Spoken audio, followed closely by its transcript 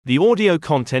The audio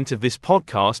content of this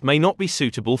podcast may not be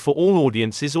suitable for all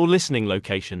audiences or listening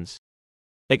locations.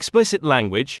 Explicit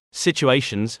language,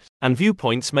 situations, and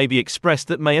viewpoints may be expressed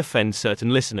that may offend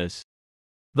certain listeners.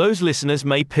 Those listeners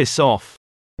may piss off.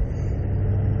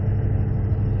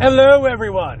 Hello,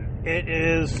 everyone. It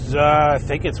is, I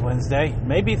think it's Wednesday,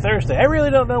 maybe Thursday. I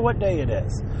really don't know what day it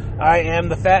is. I am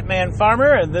the Fat Man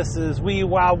Farmer, and this is Wee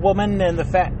Wild Woman and the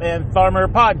Fat Man Farmer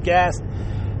podcast.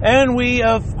 And Wee,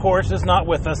 of course, is not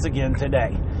with us again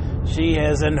today. She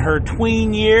is in her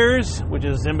tween years, which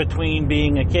is in between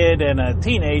being a kid and a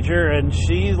teenager, and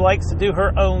she likes to do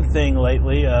her own thing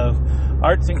lately of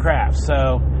arts and crafts.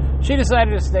 So she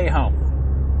decided to stay home.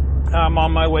 I'm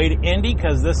on my way to Indy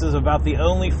because this is about the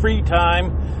only free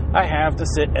time I have to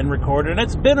sit and record, and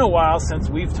it's been a while since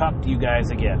we've talked to you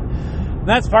guys again. And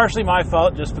that's partially my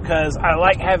fault, just because I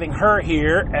like having her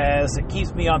here as it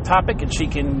keeps me on topic and she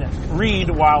can read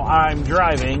while I'm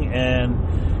driving, and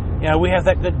we have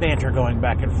that good banter going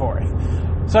back and forth.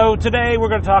 So today we're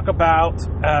going to talk about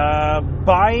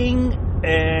buying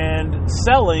and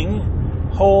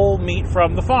selling whole meat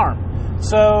from the farm.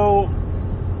 So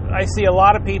I see a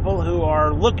lot of people who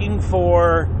are looking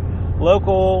for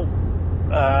local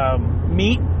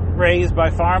meat raised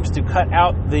by farms to cut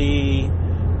out the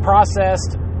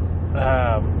processed,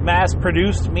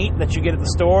 mass-produced meat that you get at the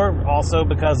store, also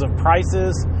because of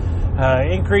prices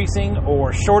increasing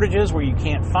or shortages where you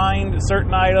can't find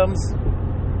certain items.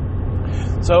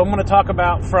 So I'm going to talk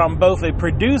about from both a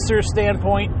producer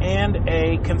standpoint and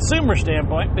a consumer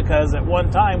standpoint, because at one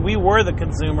time we were the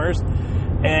consumers,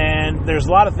 and there's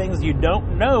a lot of things you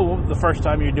don't know the first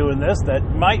time you're doing this that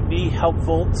might be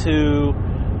helpful to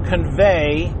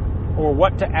convey, or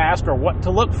what to ask, or what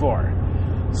to look for.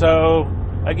 So,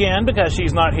 again, because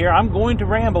she's not here, I'm going to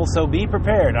ramble, so be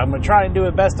prepared. I'm going to try and do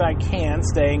the best I can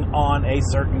staying on a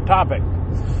certain topic.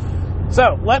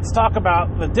 So, let's talk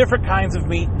about the different kinds of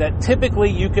meat that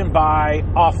typically you can buy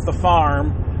off the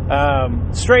farm,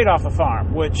 straight off the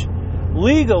farm, which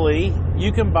legally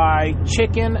you can buy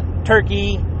chicken,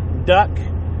 turkey, duck,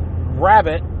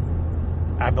 rabbit,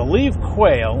 I believe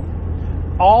quail,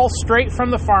 all straight from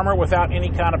the farmer without any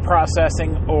kind of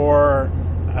processing or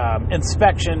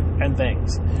inspection and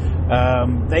things.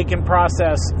 They can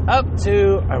process up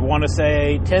to, I want to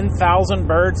say, 10,000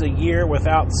 birds a year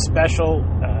without special,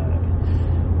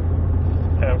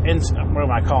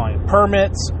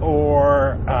 permits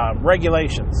or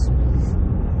regulations.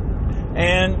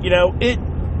 And, it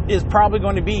is probably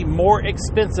going to be more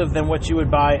expensive than what you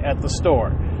would buy at the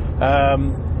store.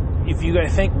 If you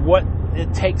think what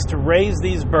it takes to raise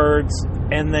these birds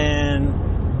and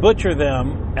then butcher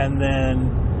them and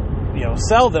then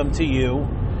sell them to you,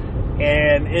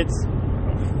 and it's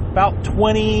about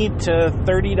 $20 to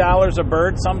 $30 a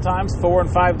bird, sometimes $4 and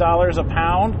 $5 a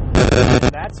pound.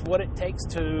 That's what it takes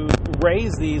to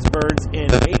raise these birds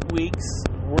in 8 weeks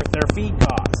worth their feed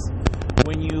costs.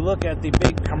 When you look at the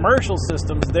big commercial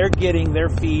systems, they're getting their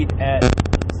feed at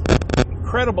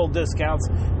incredible discounts.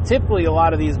 Typically, a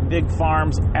lot of these big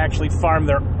farms actually farm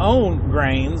their own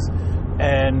grains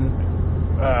and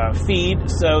feed,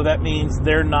 so that means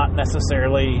they're not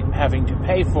necessarily having to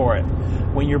pay for it.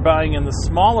 When you're buying in the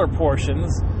smaller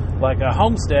portions, like a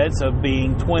homestead, so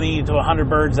being 20 to 100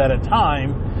 birds at a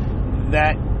time,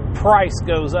 that price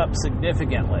goes up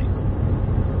significantly.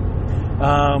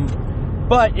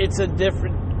 But it's a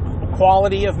different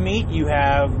quality of meat. You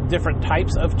have different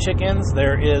types of chickens.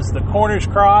 There is the Cornish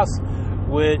cross,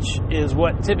 which is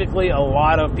what typically a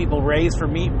lot of people raise for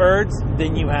meat birds.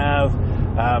 Then you have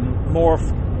more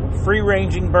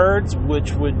free-ranging birds,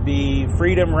 which would be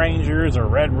Freedom Rangers or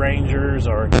Red Rangers,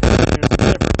 or there's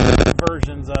different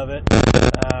versions of it.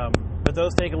 But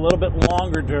those take a little bit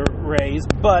longer to raise,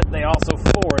 but they also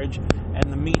forage,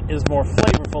 and the meat is more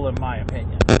flavorful, in my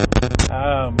opinion.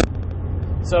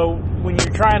 So when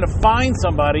you're trying to find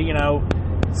somebody,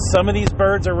 some of these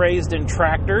birds are raised in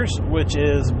tractors, which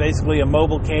is basically a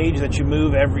mobile cage that you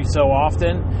move every so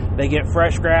often. They get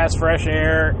fresh grass, fresh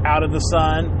air, out of the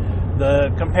sun.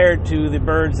 Compared to the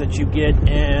birds that you get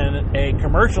in a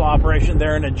commercial operation,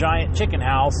 they're in a giant chicken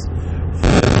house.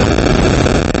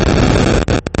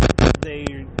 They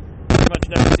pretty much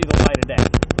never see the light of day.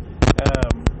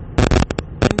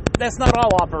 And that's not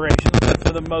all operations, but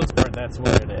for the most part, that's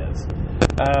what it is.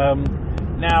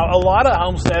 Now, a lot of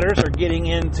homesteaders are getting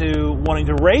into wanting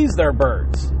to raise their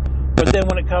birds, but then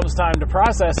when it comes time to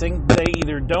processing, they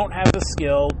either don't have the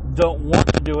skill, don't want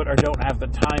to do it, or don't have the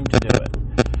time to do it.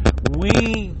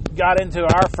 We got into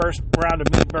our first round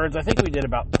of meat birds, I think we did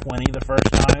about 20 the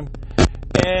first time,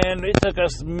 and it took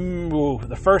us,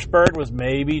 the first bird was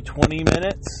maybe 20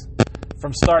 minutes,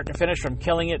 from start to finish, from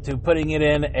killing it to putting it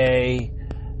in a,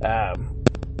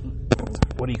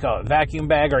 vacuum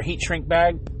bag or heat shrink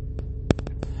bag.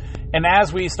 And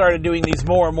as we started doing these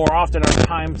more and more often, our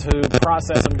time to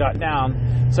process them got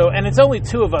down. So, and it's only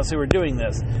 2 of us who are doing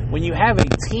this. When you have a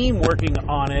team working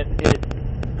on it,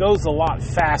 it goes a lot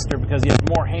faster because you have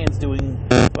more hands doing,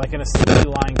 like in a assembly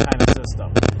line kind of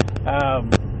system.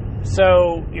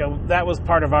 So, that was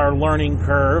part of our learning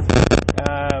curve.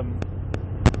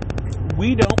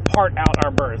 We don't part out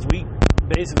our birds. We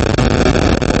basically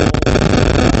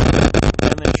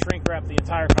and then shrink wrap the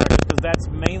entire carcass because that's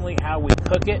mainly how we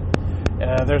cook it.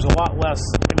 There's a lot less,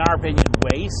 in our opinion,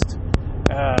 waste.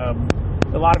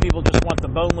 A lot of people just want the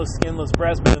boneless, skinless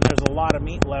breast, but then there's a lot of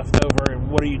meat left over,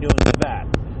 and what are you doing with that?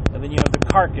 And then you have the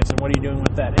carcass, and what are you doing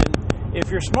with that? And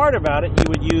if you're smart about it, you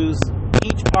would use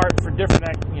each part for different,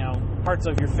 parts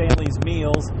of your family's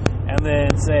meals, and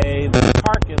then say the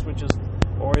carcass,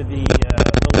 or the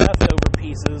leftover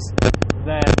pieces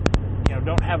that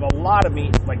don't have a lot of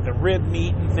meat, like the rib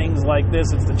meat and things like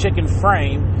this. It's the chicken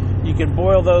frame. You can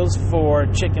boil those for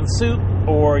chicken soup,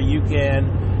 or you can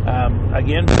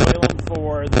again boil them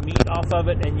for the meat off of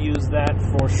it and use that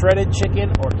for shredded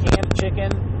chicken or canned chicken,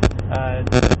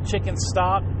 chicken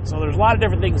stock. So there's a lot of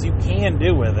different things you can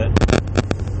do with it.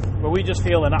 But we just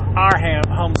feel in our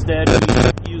homestead,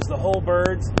 we use the whole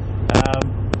birds.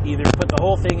 Either put the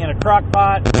whole thing in a crock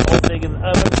pot, the whole thing in the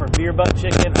oven for beer butt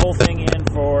chicken, whole thing in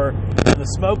the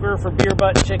smoker for beer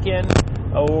butt chicken,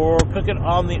 or cook it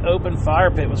on the open fire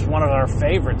pit, was one of our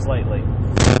favorites lately.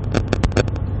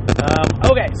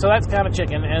 Okay, so that's kind of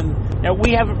chicken. And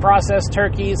we haven't processed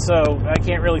turkey, so I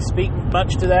can't really speak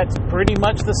much to that. It's pretty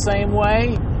much the same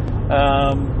way.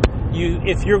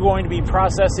 If you're going to be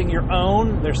processing your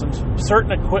own, there's some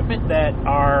certain equipment that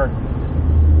are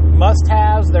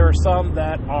must-haves. There are some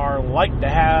that are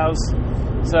like-to-haves.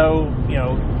 So,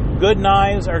 good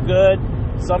knives are good.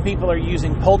 Some people are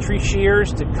using poultry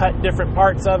shears to cut different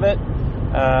parts of it.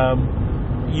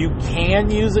 You can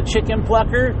use a chicken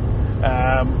plucker.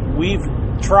 We've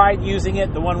tried using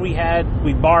it. The one we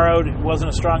borrowed. It wasn't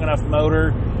a strong enough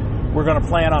motor. We're going to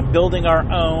plan on building our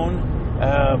own.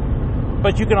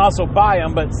 But you can also buy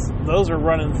them, but those are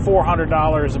running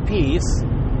 $400 a piece.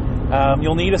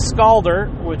 You'll need a scalder,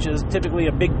 which is typically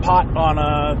a big pot on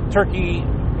a turkey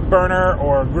burner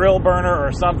or a grill burner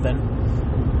or something.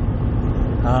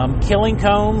 Killing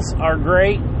cones are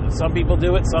great. Some people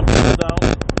do it, some people don't.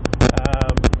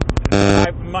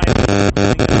 My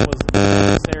opinion was a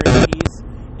necessary piece.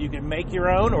 You can make your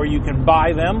own, or you can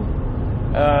buy them.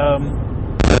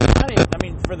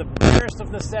 For the barest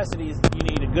of necessities, you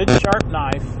need a good sharp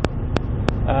knife,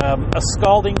 a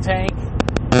scalding tank,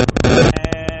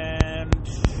 and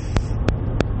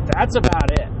that's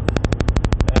about it.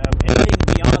 Anything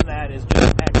beyond that is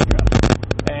just extra.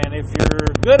 And if you're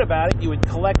good about it, you would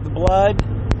collect the blood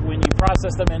when you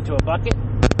process them into a bucket.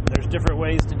 There's different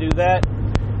ways to do that.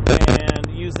 And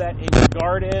use that in your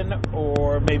garden,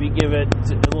 or maybe give it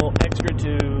a little extra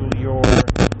to your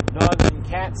dogs and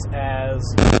cats as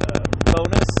a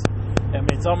bonus.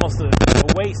 It's almost a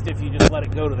waste if you just let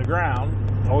it go to the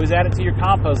ground. Always add it to your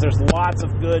compost. There's lots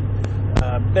of good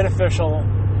beneficial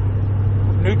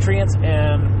nutrients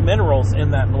and minerals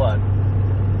in that blood.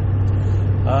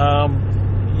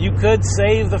 You could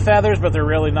save the feathers, but they're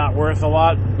really not worth a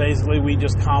lot. Basically, we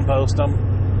just compost them.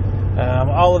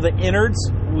 All of the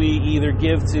innards we either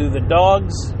give to the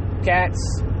dogs,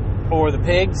 cats, or the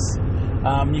pigs.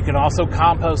 You can also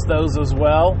compost those as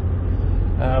well.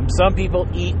 Some people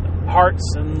eat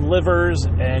hearts and livers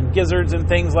and gizzards and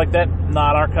things like that.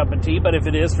 Not our cup of tea, but if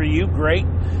it is for you, great.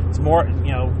 It's more,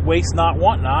 waste not,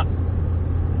 want not.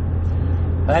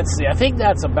 Let's see, I think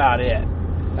that's about it.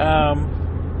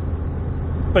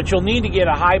 But you'll need to get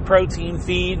a high protein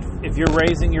feed if you're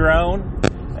raising your own.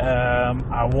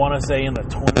 I want to say in the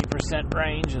 20%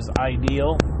 range is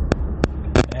ideal.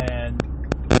 And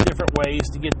different ways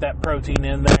to get that protein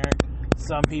in there.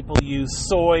 Some people use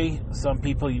soy. Some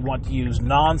people want to use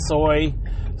non-soy.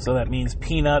 So that means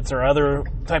peanuts or other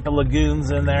type of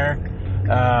legumes in there.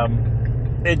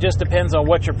 It just depends on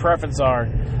what your preference are.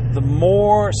 The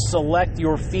more select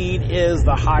your feed is,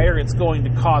 the higher it's going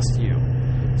to cost you.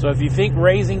 So if you think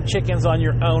raising chickens on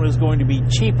your own is going to be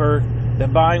cheaper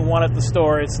than buying one at the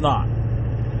store, it's not.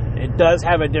 It does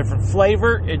have a different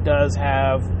flavor. It does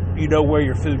have, where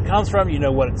your food comes from. You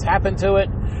know what it's happened to it.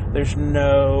 There's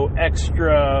no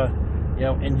extra,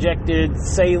 injected,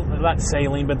 not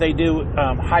saline, but they do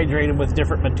hydrate them with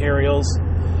different materials.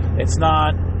 It's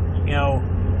not,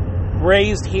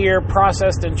 raised here,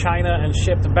 processed in China, and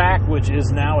shipped back, which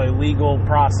is now a legal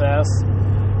process.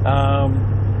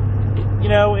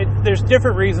 there's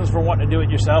different reasons for wanting to do it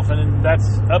yourself, and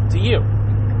that's up to you.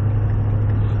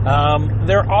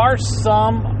 There are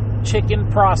some chicken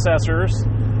processors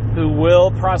who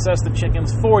will process the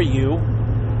chickens for you.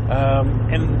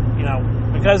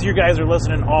 Because you guys are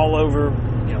listening all over,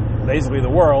 basically the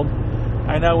world,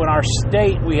 I know in our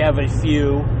state we have a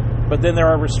few, but then there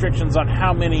are restrictions on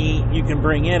how many you can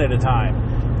bring in at a time.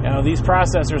 These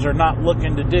processors are not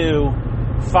looking to do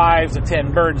 5 to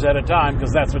 10 birds at a time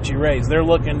because that's what you raise. They're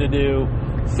looking to do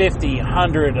 50,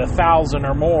 100, 1,000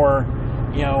 or more,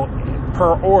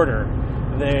 per order.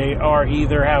 They are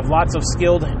either have lots of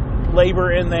skilled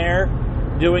labor in there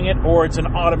doing it, or it's an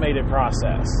automated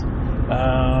process.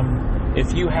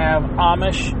 If you have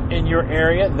Amish in your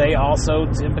area, they also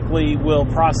typically will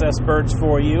process birds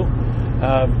for you.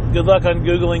 Good luck on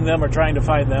Googling them or trying to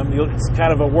find them. It's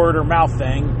kind of a word or mouth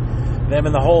thing, them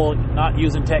and the whole not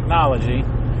using technology.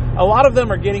 A lot of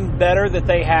them are getting better that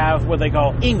they have what they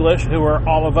call English, who are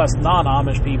all of us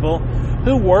non-Amish people,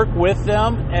 who work with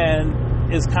them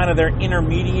and is kind of their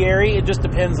intermediary. It just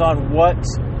depends on what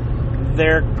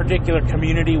their particular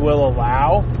community will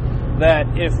allow.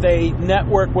 That if they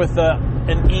network with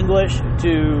an English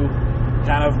to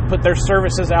kind of put their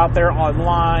services out there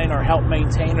online or help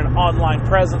maintain an online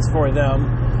presence for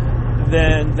them,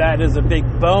 then that is a big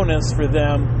bonus for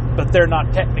them, but they're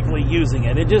not technically using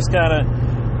it. It just kind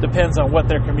of depends on what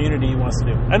their community wants to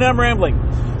do. And I'm rambling.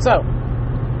 So,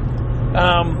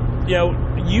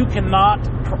 you cannot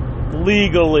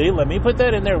legally, let me put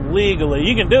that in there, legally,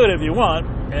 you can do it if you want,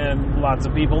 and lots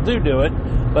of people do it,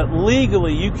 but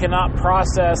legally you cannot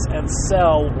process and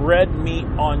sell red meat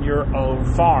on your own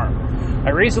farm.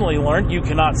 I recently learned you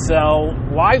cannot sell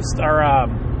livestock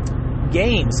or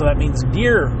game, so that means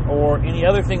deer or any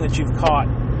other thing that you've caught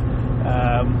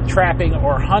trapping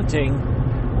or hunting.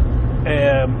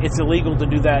 It's illegal to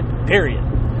do that, period.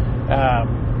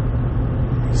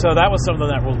 So that was something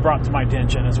that was brought to my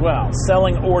attention as well.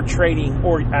 Selling or trading,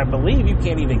 or I believe you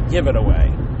can't even give it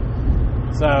away.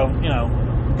 So,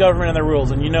 government and their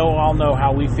rules, and all know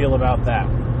how we feel about that.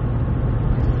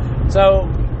 So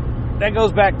that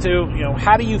goes back to,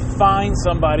 how do you find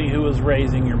somebody who is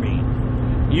raising your meat?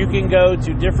 You can go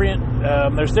to different,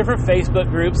 there's different Facebook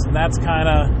groups, and that's kind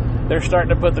of, they're starting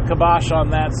to put the kibosh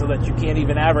on that so that you can't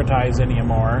even advertise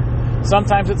anymore.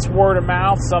 Sometimes it's word of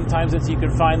mouth. Sometimes it's you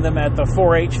can find them at the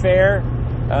 4-H fair,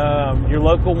 your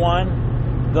local one.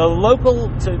 The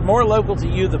more local to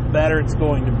you, the better it's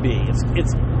going to be.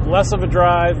 It's less of a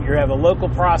drive. You have a local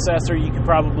processor. You can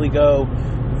probably go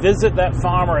visit that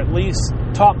farm, or at least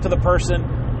talk to the person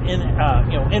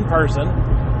in person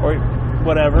or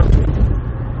whatever.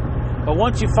 But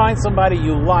once you find somebody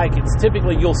you like, it's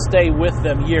typically you'll stay with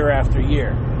them year after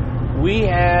year. We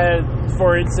had,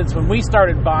 for instance, when we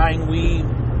started buying, we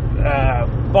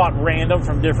bought random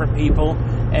from different people,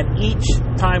 and each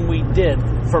time we did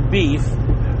for beef,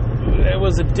 it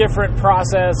was a different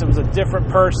process, it was a different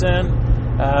person,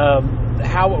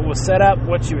 how it was set up,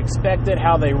 what you expected,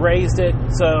 how they raised it.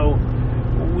 So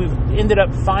we've ended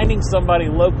up finding somebody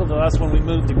local to us when we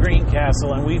moved to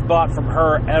Greencastle, and we've bought from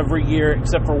her every year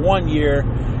except for 1 year,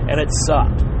 and it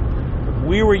sucked.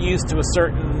 We were used to a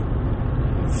certain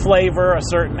flavor, a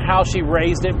certain how she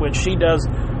raised it, which she does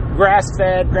grass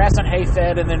and hay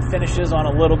fed, and then finishes on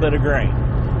a little bit of grain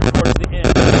towards the end.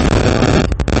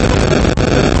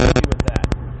 With that,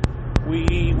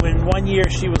 when 1 year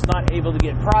she was not able to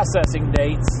get processing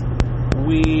dates,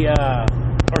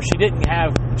 she didn't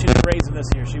raise them this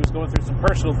year. She was going through some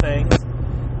personal things,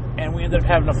 and we ended up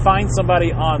having to find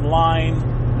somebody online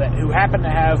who happened to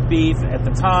have beef at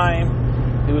the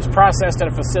time. It was processed at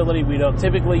a facility we don't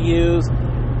typically use,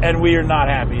 and we are not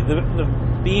happy. The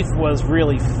beef was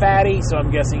really fatty, so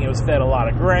I'm guessing it was fed a lot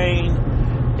of grain.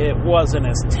 It wasn't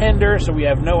as tender, so we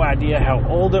have no idea how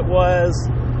old it was.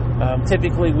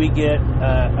 Typically, we get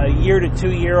a 1 to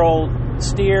 2 year old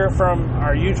steer from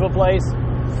our usual place.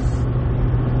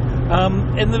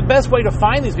 And the best way to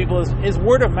find these people is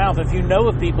word of mouth. If you know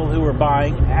of people who are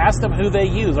buying, ask them who they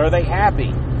use. Are they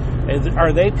happy?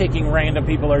 Are they picking random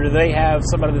people, or do they have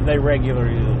somebody that they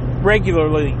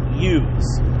regularly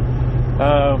use?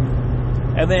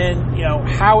 And then,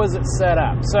 how is it set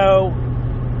up? So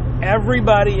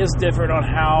everybody is different on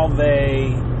how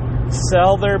they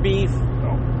sell their beef.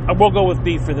 We'll go with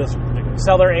beef for this.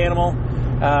 Sell their animal.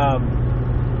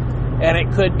 And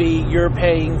it could be you're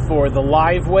paying for the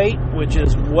live weight, which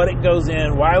is what it goes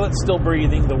in while it's still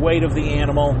breathing, the weight of the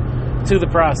animal, to the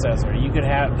processor. You could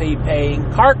be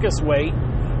paying carcass weight,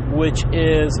 which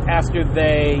is after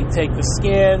they take the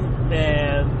skin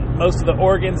and most of the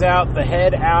organs out, the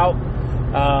head out,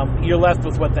 you're left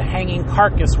with what the hanging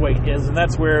carcass weight is, and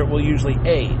that's where it will usually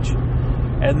age.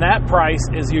 And that price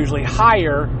is usually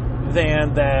higher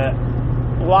than the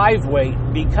live weight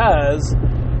because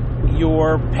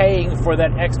you're paying for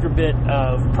that extra bit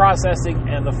of processing,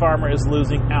 and the farmer is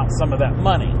losing out some of that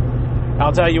money.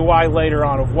 I'll tell you why later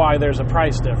on of why there's a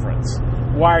price difference.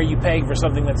 Why are you paying for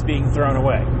something that's being thrown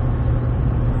away?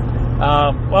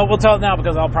 Well, we'll tell it now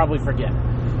because I'll probably forget.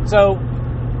 So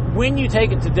when you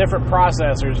take it to different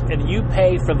processors and you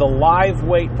pay for the live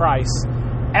weight price,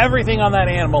 everything on that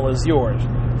animal is yours,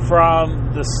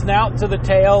 from the snout to the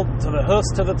tail to the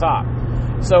hoofs to the top.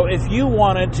 So if you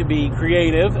wanted to be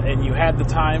creative and you had the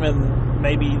time and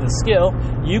maybe the skill,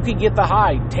 you could get the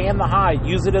hide, tan the hide,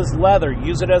 use it as leather,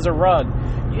 use it as a rug,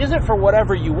 use it for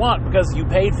whatever you want because you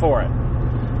paid for it.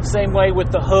 Same way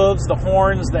with the hooves, the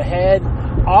horns, the head,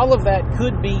 all of that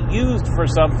could be used for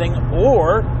something,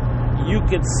 or you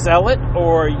could sell it,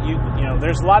 or you know,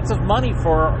 there's lots of money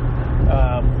for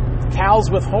cows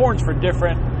with horns for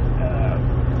different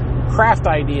craft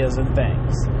ideas and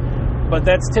things. But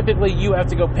that's typically you have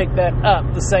to go pick that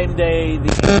up the same day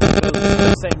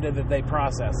the same day that they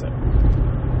process it.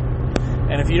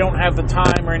 And if you don't have the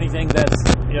time or anything, that's,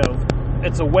 you know,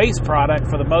 it's a waste product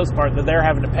for the most part that they're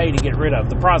having to pay to get rid of,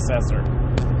 the processor.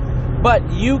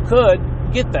 But you could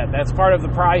get that. That's part of the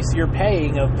price you're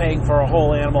paying for a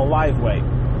whole animal live weight.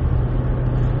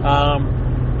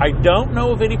 I don't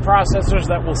know of any processors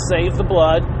that will save the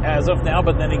blood as of now,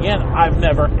 but then again, I've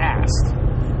never asked.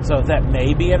 So that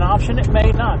may be an option, it may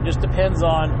not. Just depends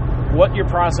on what your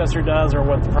processor does or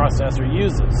what the processor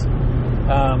uses.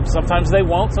 Sometimes they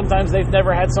won't, sometimes they've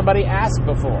never had somebody ask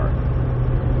before.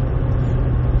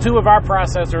 Two of our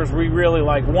processors we really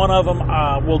like. One of them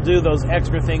will do those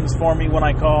extra things for me when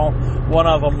I call. One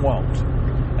of them won't.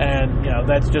 And, you know,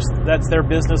 that's their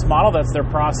business model, that's their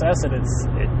process, and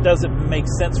it doesn't make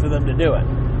sense for them to do it.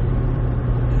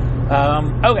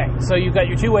 Okay, so you've got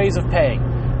your two ways of paying.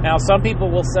 Now, some people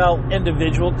will sell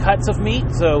individual cuts of meat,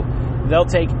 so they'll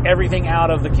take everything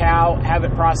out of the cow, have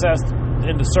it processed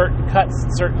into certain cuts,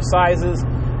 certain sizes,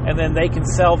 and then they can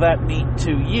sell that meat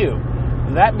to you.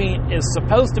 That meat is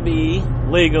supposed to be,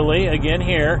 legally, again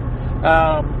here,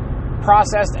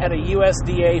 processed at a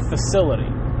USDA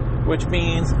facility, which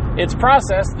means it's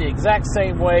processed the exact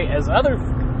same way as other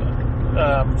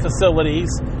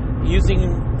facilities,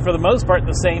 using, for the most part,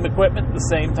 the same equipment, the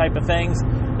same type of things,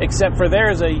 except for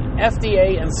there's a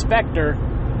FDA inspector,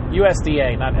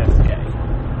 USDA, not FDA,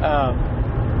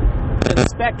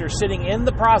 inspector sitting in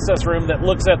the process room that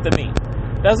looks at the meat.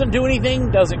 Doesn't do anything,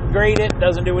 doesn't grade it,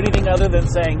 doesn't do anything other than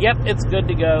saying, yep, it's good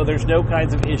to go, there's no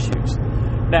kinds of issues.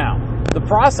 Now, the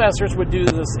processors would do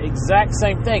this exact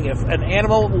same thing. If an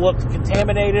animal looked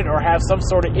contaminated or has some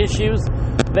sort of issues,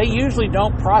 they usually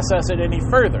don't process it any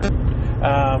further.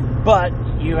 But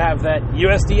you have that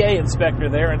USDA inspector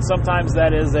there, and sometimes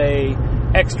that is a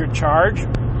extra charge.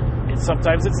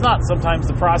 Sometimes it's not. Sometimes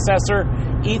the processor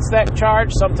eats that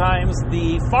charge. Sometimes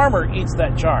the farmer eats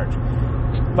that charge.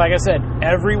 Like I said,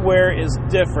 everywhere is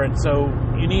different, so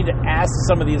you need to ask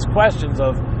some of these questions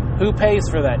of who pays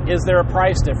for that? Is there a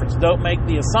price difference? Don't make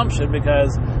the assumption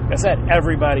because, like I said,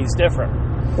 everybody's different.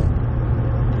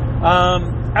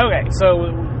 Okay,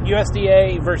 so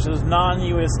USDA versus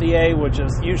non-USDA, which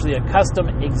is usually a custom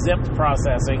exempt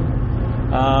processing.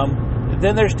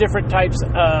 Then there's different types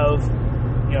of,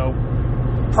 you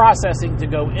know, processing to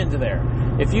go into there.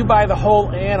 If you buy the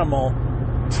whole animal,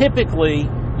 typically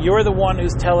you're the one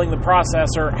who's telling the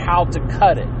processor how to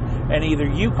cut it. And either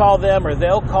you call them or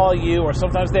they'll call you, or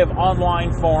sometimes they have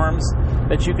online forms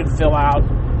that you can fill out.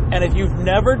 And if you've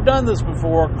never done this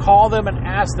before, call them and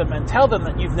ask them and tell them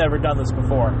that you've never done this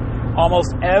before.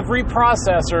 Almost every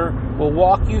processor will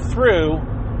walk you through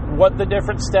what the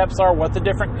different steps are, what the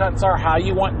different cuts are, how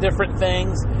you want different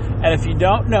things. And if you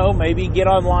don't know, maybe get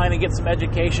online and get some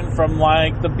education from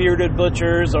like the Bearded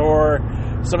Butchers or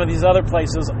some of these other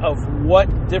places of what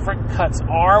different cuts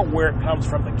are, where it comes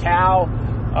from the cow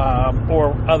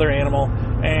or other animal,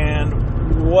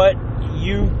 and what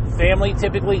you family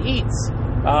typically eats.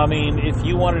 I mean, if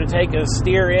you wanted to take a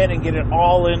steer in and get it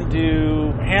all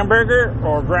into hamburger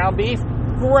or ground beef,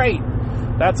 great.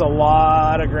 That's a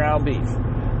lot of ground beef.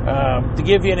 To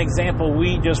give you an example,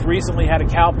 we just recently had a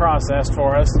cow processed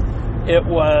for us. It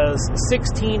was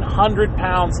 1,600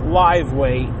 pounds live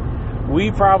weight.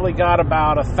 We probably got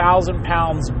about 1,000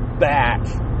 pounds back.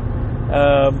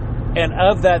 And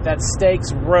of that, that's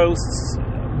steaks, roasts,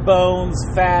 bones,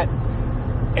 fat,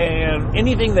 and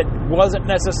anything that wasn't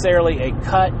necessarily a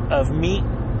cut of meat,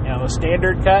 you know, a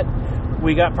standard cut,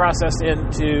 we got processed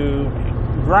into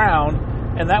ground,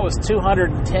 and that was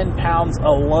 210 pounds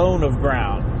alone of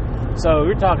ground. So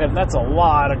you're talking, that's a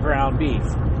lot of ground beef.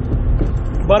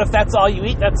 But if that's all you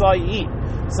eat, that's all you eat.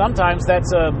 Sometimes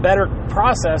that's a better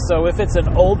process. So if it's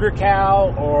an older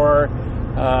cow, or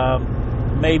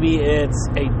maybe it's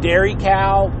a dairy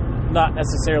cow, not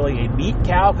necessarily a meat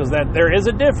cow, because that there is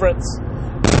a difference.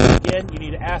 Again, you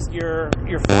need to ask your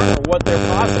farmer what their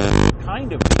process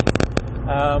kind of beef.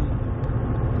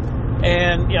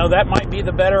 And that might be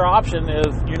the better option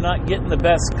if you're not getting the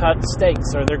best cut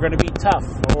steaks, or they're going to be tough,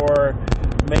 or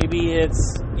maybe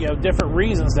it's different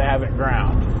reasons to have it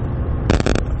ground.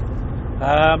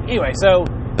 Anyway, so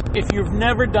if you've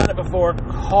never done it before,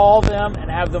 call them and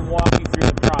have them walk you through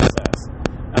the process.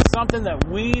 Now, something that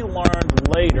we learned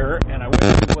later, and I wish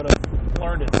we would have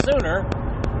learned it sooner,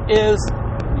 is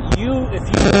if you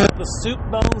want the soup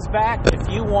bones back, if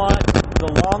you want the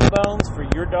long bones for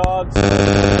your dogs,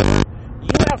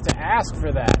 you have to ask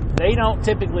for that. They don't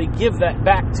typically give that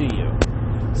back to you.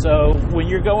 So when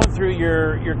you're going through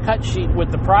your cut sheet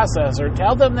with the processor,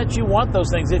 tell them that you want those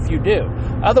things if you do.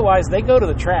 Otherwise, they go to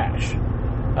the trash.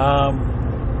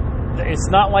 It's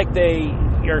not like they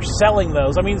are selling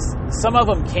those. I mean, some of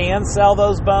them can sell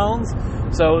those bones.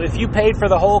 So if you paid for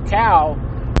the whole cow,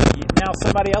 now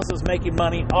somebody else is making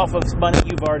money off of money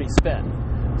you've already spent.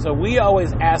 So we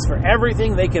always ask for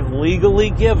everything they can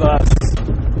legally give us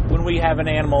when we have an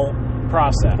animal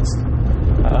processed.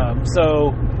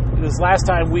 So this last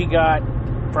time we got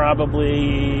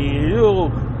probably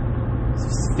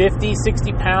 50,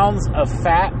 60 pounds of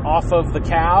fat off of the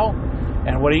cow.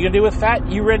 And what are you going to do with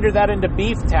fat? You render that into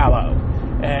beef tallow.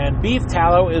 And beef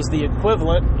tallow is the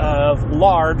equivalent of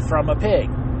lard from a pig.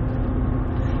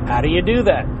 How do you do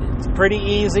that? It's pretty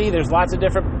easy. There's lots of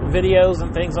different videos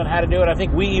and things on how to do it. I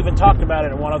think we even talked about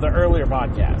it in one of the earlier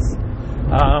podcasts.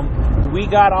 We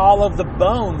got all of the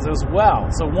bones as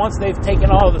well. So once they've taken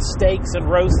all of the steaks and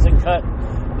roasts and cut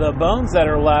the bones that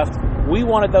are left, we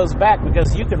wanted those back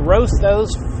because you can roast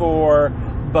those for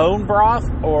bone broth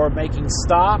or making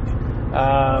stock,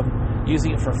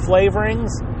 using it for flavorings.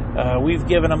 We've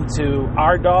given them to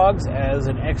our dogs as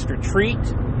an extra treat.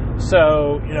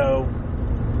 So,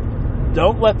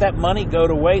 don't let that money go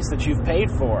to waste that you've paid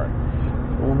for.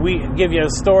 We give you a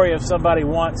story of somebody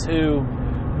once who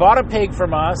bought a pig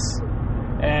from us,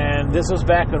 and this was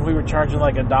back when we were charging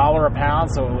like $1 a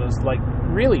pound, so it was like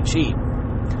really cheap.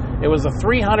 It was a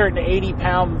 380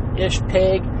 pound-ish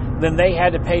pig. Then they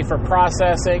had to pay for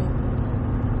processing.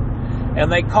 And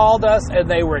they called us, and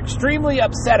they were extremely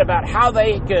upset about how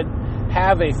they could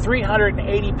have a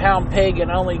 380 pound pig and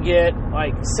only get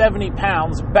like 70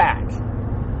 pounds back.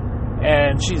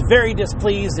 And she's very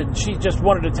displeased, and she just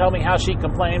wanted to tell me how she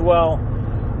complained. Well,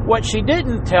 what she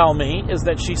didn't tell me is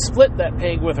that she split that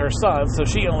pig with her son, so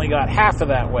she only got half of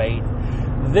that weight.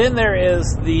 Then there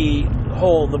is the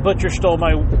butcher stole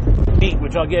my meat,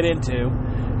 which I'll get into.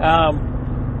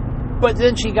 But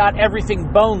then she got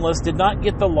everything boneless, did not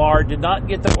get the lard, did not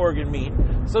get the organ meat.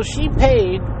 So she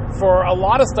paid for a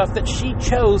lot of stuff that she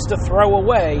chose to throw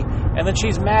away, and then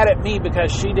she's mad at me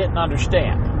because she didn't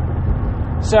understand.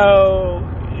 So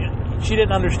she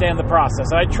didn't understand the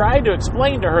process. I tried to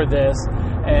explain to her this,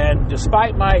 and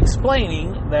despite my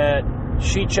explaining that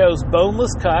she chose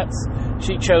boneless cuts,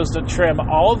 she chose to trim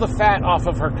all of the fat off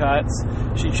of her cuts,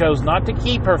 she chose not to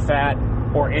keep her fat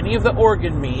or any of the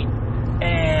organ meat,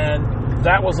 and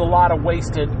that was a lot of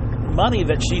wasted money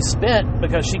that she spent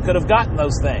because she could have gotten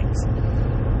those things.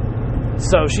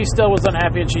 So she still was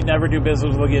unhappy, and she'd never do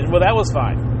business with again. Well, that was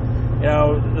fine.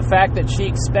 The fact that she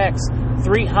expects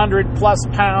 300 plus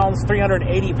pounds,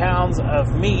 380 pounds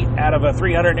of meat out of a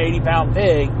 380 pound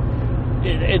pig,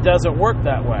 it doesn't work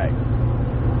that way.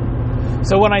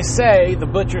 So when I say the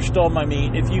butcher stole my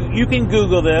meat, if you can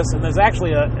Google this, and there's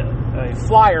actually a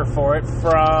flyer for it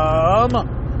from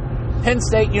Penn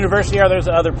State University, or there's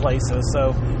other places,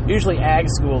 so usually ag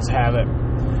schools have it.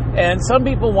 And some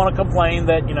people want to complain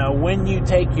that, when you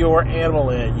take your animal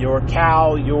in, your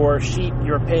cow, your sheep,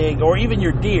 your pig, or even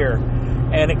your deer,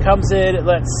 and it comes in,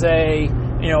 let's say,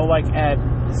 like at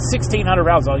 1,600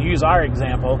 pounds, I'll use our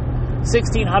example,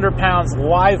 1,600 pounds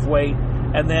live weight,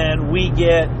 and then we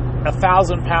get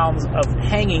 1,000 pounds of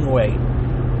hanging weight.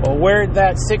 Well, where'd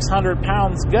that 600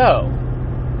 pounds go?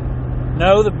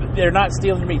 No, they're not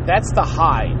stealing meat. That's the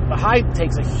hide. The hide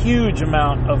takes a huge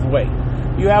amount of weight.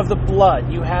 You have the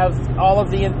blood. You have all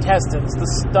of the intestines, the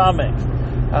stomach,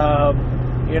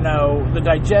 the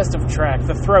digestive tract,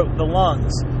 the throat, the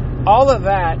lungs. All of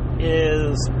that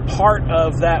is part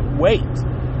of that weight.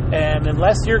 And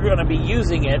unless you're going to be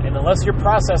using it, and unless your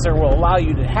processor will allow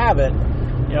you to have it,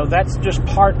 that's just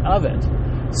part of it.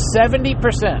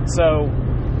 70%. So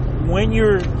when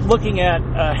you're looking at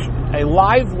a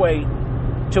live weight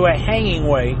to a hanging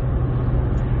weight,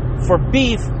 for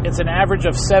beef, it's an average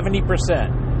of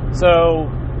 70%. So,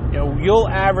 you'll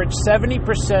average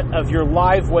 70% of your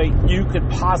live weight you could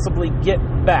possibly get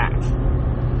back.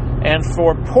 And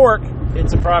for pork,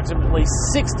 it's approximately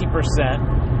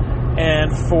 60%.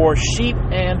 And for sheep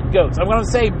and goats, I'm going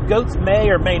to say goats may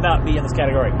or may not be in this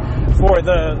category. For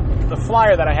the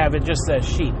flyer that I have, it just says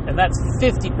sheep, and that's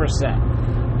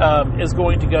 50% is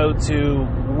going to go to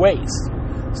waste.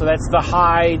 So that's the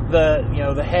hide,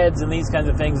 the heads and these kinds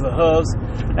of things, the hooves.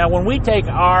 Now, when we take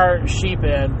our sheep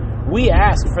in, we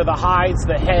ask for the hides,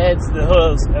 the heads, the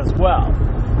hooves as well.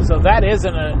 So that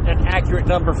isn't an accurate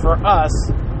number for us,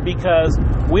 because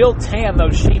we'll tan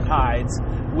those sheep hides.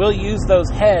 We'll use those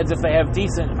heads if they have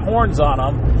decent horns on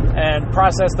them and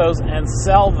process those and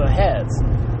sell the heads.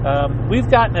 We've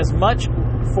gotten as much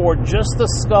for just the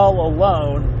skull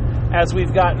alone as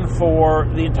we've gotten for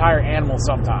the entire animal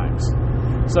sometimes.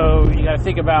 So you got to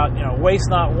think about, waste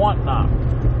not, want not.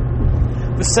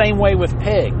 The same way with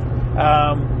pig.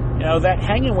 That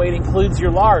hanging weight includes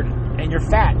your lard and your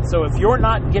fat. So if you're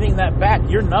not getting that back,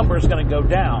 your number is going to go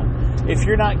down. If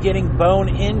you're not getting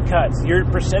bone-in cuts, your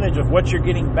percentage of what you're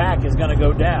getting back is going to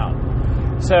go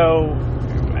down. So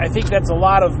I think that's a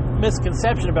lot of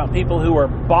misconception about people who are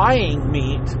buying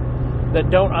meat that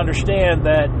don't understand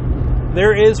that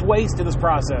there is waste in this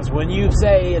process. When you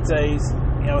say it's a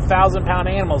 1,000-pound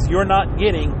animals, you're not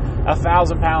getting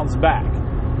 1,000 pounds back.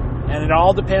 And it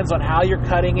all depends on how you're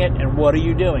cutting it and what are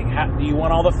you doing. How, do you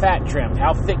want all the fat trimmed?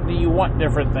 How thick do you want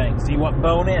different things? Do you want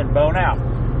bone in, bone out?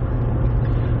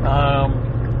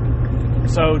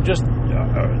 So just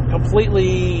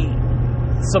completely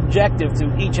subjective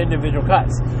to each individual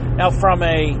cuts. Now, from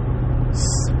a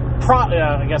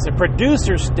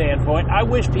producer's standpoint, I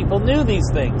wish people knew these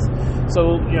things.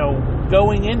 So,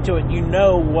 going into it,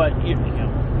 what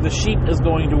the sheep is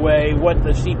going to weigh, what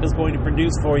the sheep is going to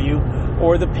produce for you,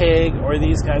 or the pig, or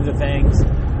these kinds of things.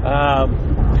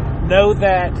 Know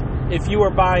that if you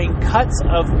are buying cuts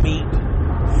of meat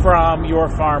from your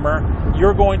farmer,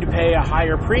 you're going to pay a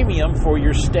higher premium for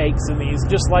your steaks and these,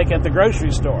 just like at the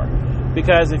grocery store.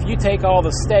 Because if you take all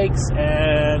the steaks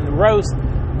and roast,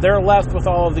 they're left with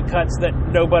all of the cuts that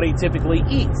nobody typically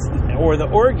eats, or the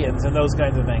organs and those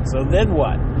kinds of things. So then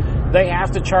what? They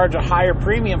have to charge a higher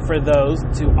premium for those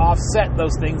to offset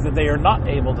those things that they are not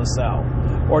able to sell,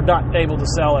 or not able to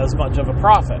sell as much of a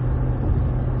profit.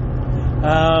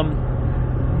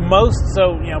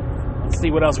 Let's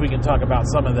see what else we can talk about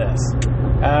some of this.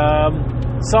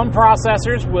 Some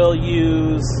processors will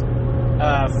use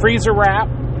freezer wrap,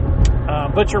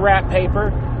 butcher wrap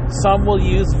paper. Some will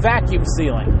use vacuum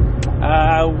sealing.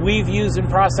 We've used in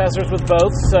processors with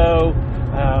both. So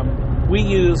we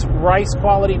use Rice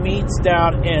Quality Meats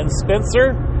down in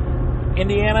Spencer,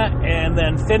 Indiana, and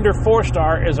then Fender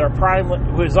 4-Star is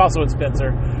who is also in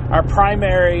Spencer, our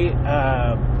primary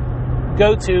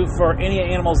go-to for any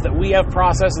animals that we have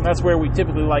processed, and that's where we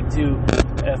typically like to,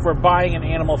 if we're buying an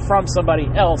animal from somebody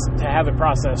else, to have it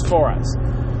processed for us.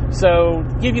 So,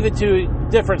 give you the two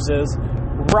differences.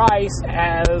 Rice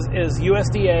is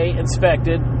USDA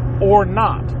inspected or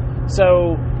not.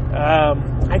 So,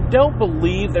 I don't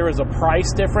believe there is a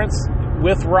price difference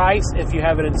with rice if you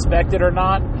have it inspected or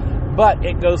not, but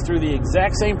it goes through the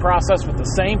exact same process with the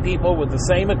same people, with the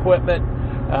same equipment,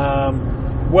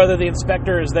 whether the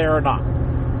inspector is there or not.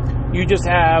 You just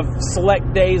have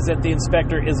select days that the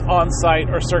inspector is on site,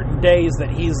 or certain days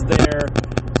that he's there,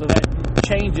 so that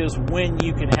changes when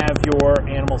you can have your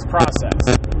animals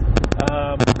processed.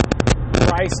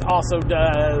 Rice also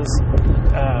does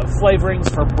flavorings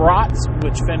for brats,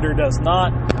 which Fender does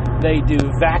not. They do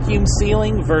vacuum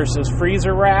sealing versus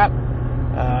freezer wrap.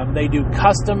 They do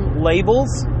custom labels,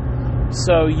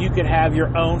 so you can have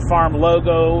your own farm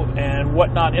logo and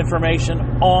whatnot information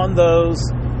on those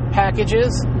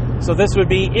packages. So this would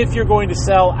be if you're going to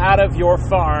sell out of your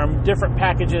farm different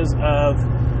packages of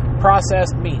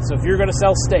processed meat. So if you're going to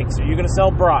sell steaks, or you're going to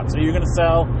sell brats, or you're going to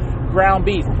sell ground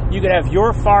beef, you could have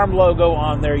your farm logo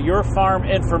on there, your farm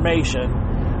information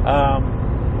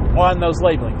on those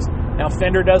labelings. Now,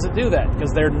 Fender doesn't do that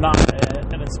because they're not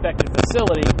an inspected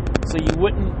facility, so you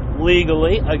wouldn't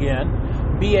legally,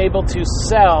 again, be able to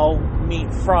sell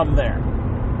meat from there.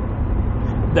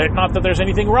 Not that there's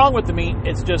anything wrong with the meat,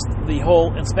 it's just the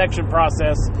whole inspection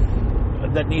process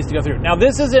that needs to go through. Now,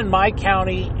 this is in my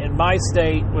county, in my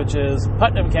state, which is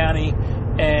Putnam County,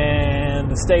 and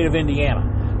the state of Indiana.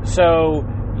 So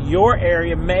your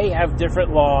area may have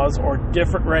different laws or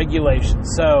different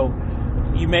regulations. So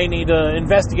you may need to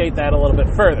investigate that a little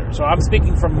bit further. So I'm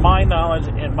speaking from my knowledge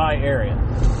in my area.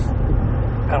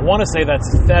 I want to say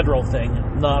that's a federal thing,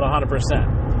 not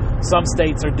 100%. Some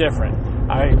states are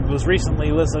different. I was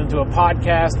recently listening to a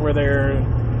podcast where they're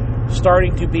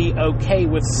starting to be okay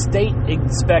with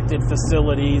state-inspected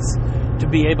facilities to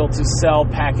be able to sell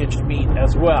packaged meat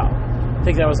as well. I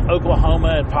think that was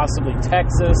Oklahoma and possibly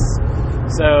Texas.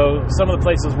 So some of the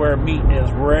places where meat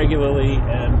is regularly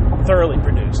and thoroughly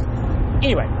produced.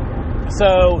 Anyway,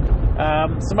 so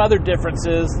some other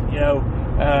differences,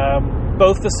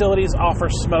 both facilities offer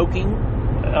smoking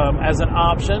as an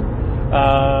option.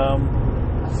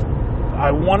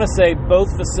 I want to say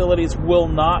both facilities will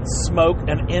not smoke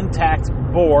an intact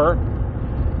boar,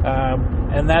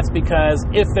 and that's because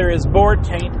if there is boar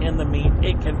taint in the meat,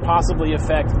 it can possibly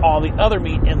affect all the other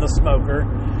meat in the smoker.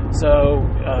 So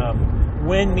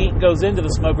when meat goes into the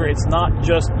smoker, it's not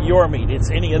just your meat,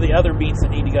 it's any of the other meats that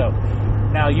need to go.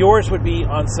 Now, yours would be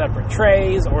on separate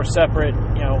trays or separate,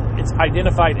 it's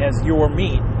identified as your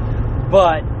meat,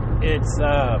 but it's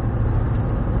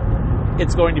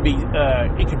going to be,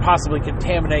 it could possibly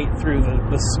contaminate through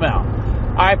the smell.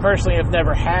 I personally have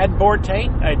never had boar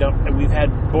taint. We've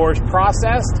had boars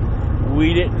processed.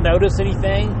 We didn't notice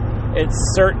anything. It's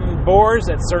certain boars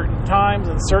at certain times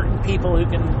and certain people who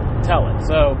can tell it.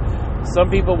 So some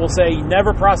people will say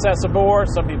never process a boar.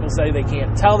 Some people say they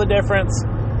can't tell the difference.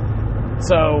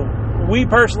 So we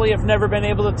personally have never been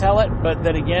able to tell it, but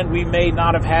then again, we may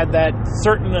not have had that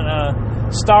certain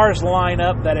stars line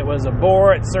up that it was a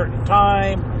boar at a certain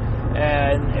time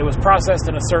and it was processed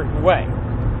in a certain way.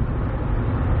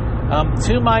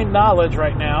 To my knowledge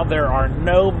right now, there are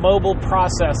no mobile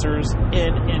processors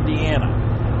in Indiana,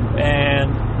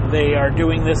 and they are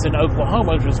doing this in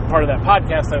Oklahoma, which was part of that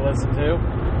podcast I listened to,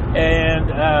 and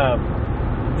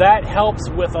that helps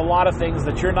with a lot of things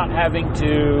that you're not having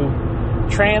to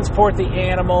transport the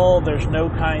animal. There's no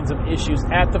kinds of issues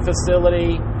at the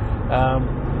facility.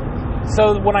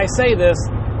 So when I say this,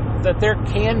 that there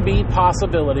can be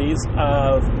possibilities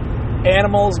of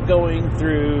animals going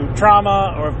through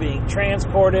trauma or being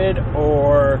transported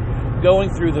or going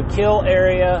through the kill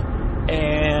area,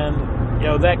 and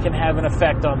that can have an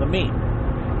effect on the meat.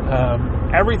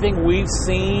 Everything we've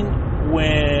seen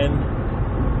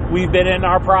when we've been in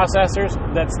our processors,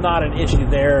 that's not an issue.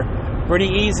 They're pretty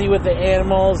easy with the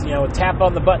animals, a tap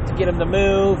on the butt to get them to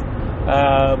move.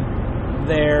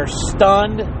 They're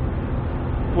stunned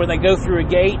when they go through a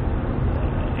gate,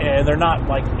 and they're not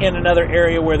like in another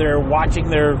area where they're watching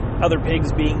their other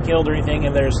pigs being killed or anything,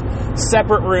 and there's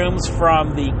separate rooms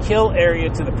from the kill area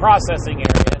to the processing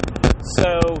area.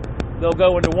 So they'll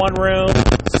go into one room,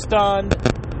 stunned,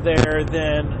 they're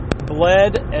then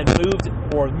bled and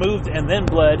moved and then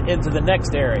bled into the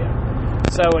next area.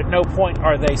 So at no point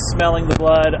are they smelling the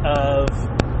blood of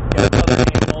other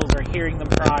animals or hearing them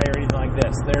cry or anything like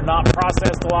this. They're not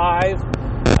processed live.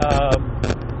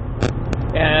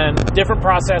 And different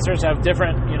processors have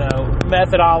different,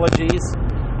 methodologies.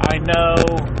 I know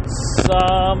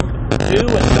some do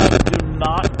and some do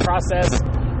not process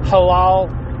halal,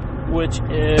 which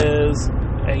is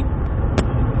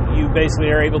you basically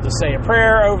are able to say a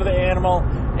prayer over the animal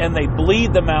and they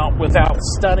bleed them out without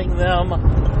stunning them,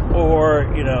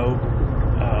 or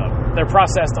they're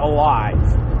processed alive.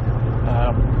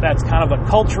 That's kind of a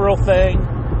cultural thing.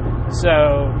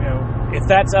 So if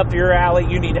that's up your alley,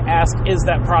 you need to ask, is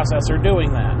that processor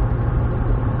doing that?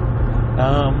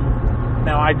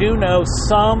 Now, I do know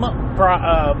some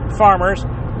farmers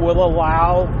will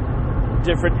allow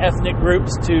different ethnic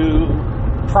groups to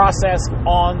process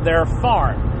on their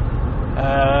farm.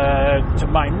 To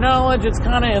my knowledge, it's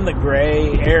kind of in the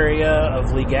gray area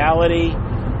of legality.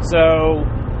 So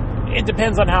it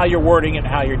depends on how you're wording it and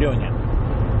how you're doing it.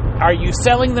 Are you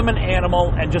selling them an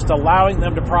animal and just allowing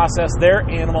them to process their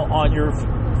animal on your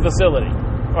facility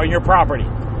or your property?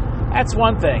 That's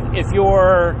one thing. If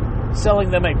you're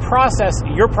selling them a process,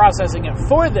 you're processing it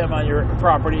for them on your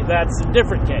property, that's a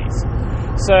different case.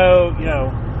 So,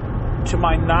 to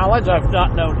my knowledge, I've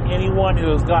not known anyone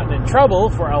who has gotten in trouble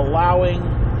for allowing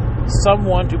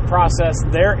someone to process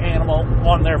their animal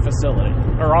on their facility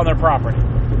or on their property.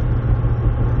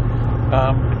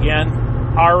 Again,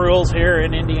 our rules here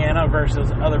in Indiana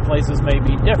versus other places may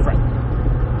be different.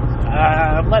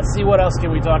 Let's see, what else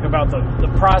can we talk about the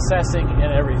processing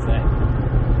and everything.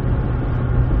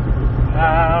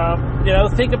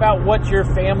 Think about what your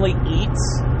family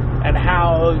eats and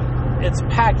how it's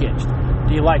packaged.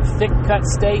 Do you like thick cut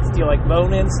steaks? Do you like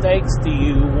bone-in steaks? Do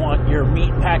you want your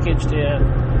meat packaged in,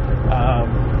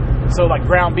 so like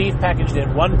ground beef packaged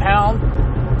in 1 pound,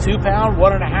 2 pound,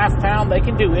 1.5 pound? They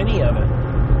can do any of it.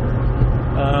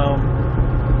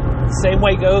 Same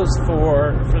way goes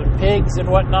for pigs and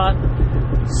whatnot.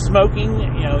 smoking,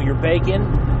 your bacon.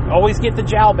 Always get the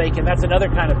jowl bacon. That's another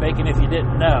kind of bacon if you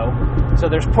didn't know. So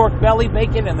there's pork belly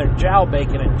bacon and there's jowl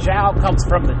bacon, and jowl comes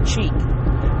from the cheek.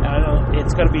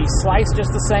 It's going to be sliced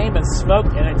just the same and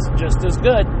smoked, and it's just as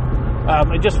good.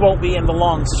 It just won't be in the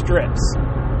long strips.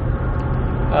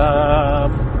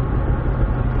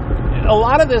 A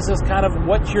lot of this is kind of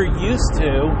what you're used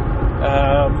to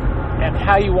and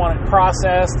how you want it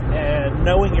processed and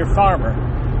knowing your farmer.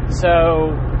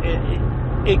 So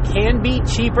it can be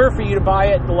cheaper for you to buy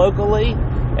it locally,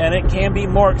 and it can be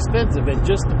more expensive. It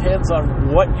just depends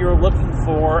on what you're looking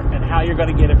for and how you're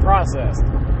going to get it processed.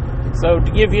 So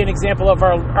to give you an example of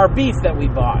our beef that we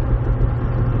bought,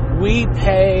 we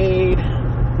paid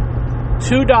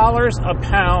 $2 a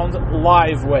pound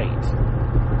live weight,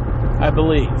 I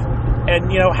believe.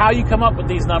 And, how you come up with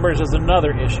these numbers is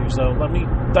another issue. So let me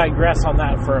digress on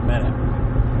that for a minute.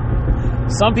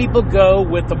 Some people go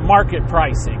with the market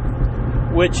pricing,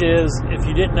 which is, if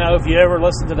you didn't know, if you ever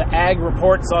listened to the ag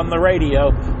reports on the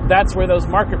radio, that's where those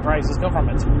market prices come from.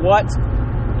 It's what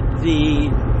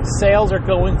the sales are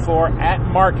going for at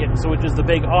market, so which is the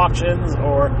big auctions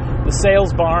or the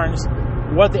sales barns,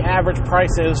 what the average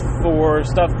price is for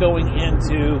stuff going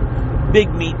into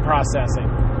big meat processing.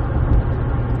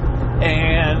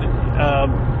 And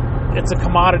it's a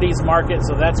commodities market,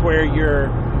 so that's where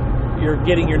you're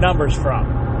getting your numbers from.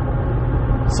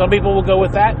 Some people will go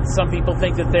with that. Some people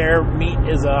think that their meat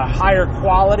is a higher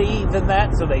quality than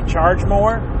that, so they charge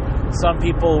more. Some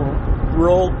people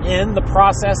roll in the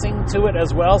processing to it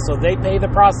as well, so they pay the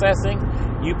processing.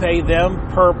 You pay them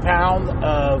per pound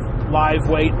of live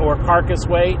weight or carcass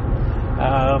weight.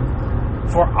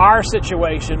 For our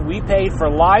situation, we paid for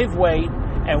live weight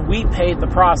and we paid the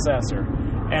processor.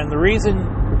 And the reason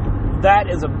that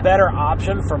is a better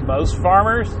option for most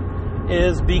farmers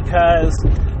is because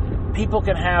people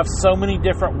can have so many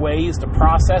different ways to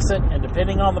process it, and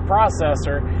depending on the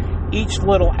processor, each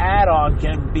little add-on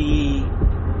can be,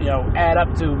 add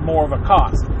up to more of a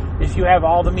cost. If you have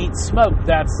all the meat smoked,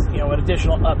 that's, an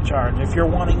additional upcharge. If you're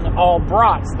wanting all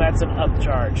brats, that's an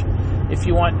upcharge. If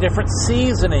you want different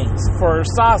seasonings for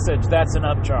sausage, that's an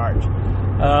upcharge.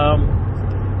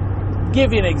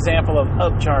 Give you an example of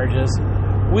upcharges.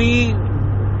 We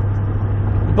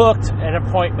booked an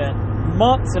appointment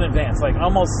months in advance, like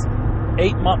almost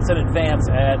 8 months in advance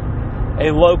at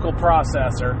a local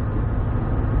processor.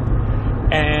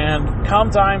 And come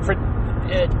time for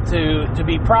it to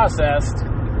be processed,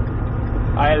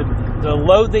 I had to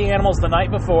load the animals the night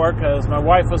before because my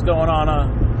wife was going on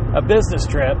a business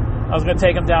trip. I was going to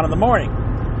take them down in the morning.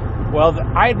 Well,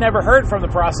 I had never heard from the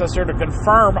processor to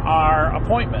confirm our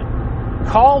appointment.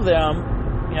 Called them,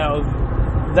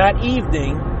 that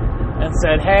evening and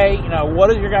said, hey,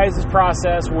 what is your guys'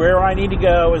 process? Where do I need to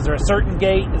go? Is there a certain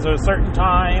gate? Is there a certain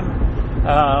time?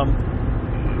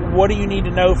 What do you need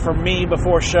to know from me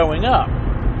before showing up?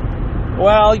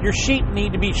 Well, your sheep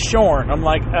need to be shorn. I'm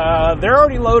like, they're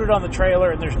already loaded on the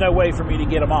trailer and there's no way for me to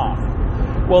get them off.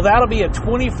 Well, that'll be a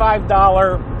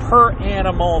 $25 per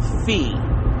animal fee.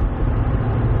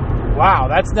 Wow,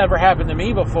 that's never happened to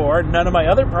me before. None of my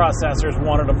other processors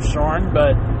wanted them shorn,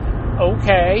 but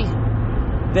okay.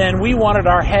 Then we wanted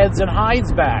our heads and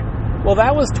hides back. Well,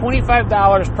 that was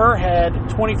 $25 per head,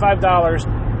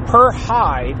 $25 per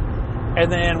hide,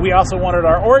 and then we also wanted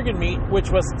our organ meat,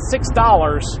 which was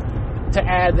 $6 to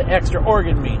add the extra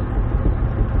organ meat.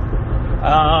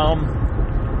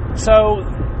 So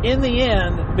in the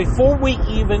end, before we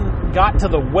even got to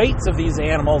the weights of these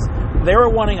animals, they were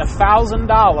wanting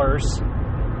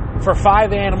 $1,000 for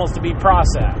 5 animals to be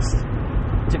processed.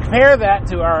 To compare that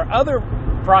to our other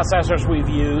processors we've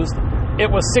used, it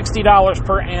was $60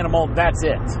 per animal. That's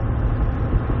it.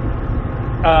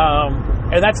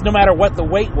 And that's no matter what the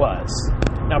weight was.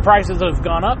 Now, prices have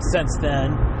gone up since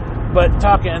then, but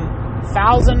talking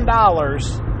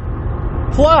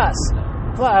 $1,000 plus,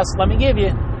 let me give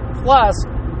you, plus,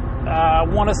 I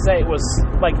want to say it was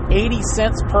like 80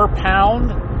 cents per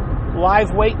pound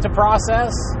live weight to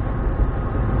process.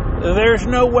 There's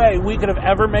no way we could have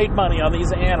ever made money on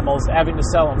these animals having to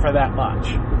sell them for that much.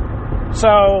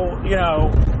 So,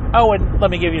 and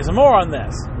let me give you some more on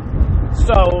this.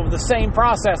 So the same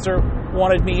processor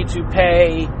wanted me to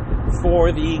pay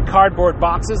for the cardboard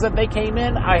boxes that they came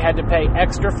in. I had to pay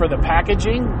extra for the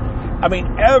packaging. I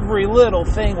mean, every little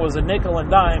thing was a nickel and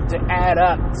dime to add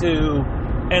up to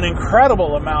an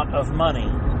incredible amount of money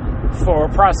for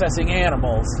processing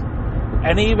animals.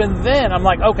 And even then, I'm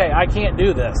like, okay, I can't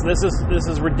do this. This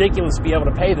is ridiculous to be able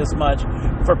to pay this much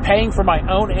for paying for my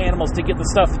own animals to get the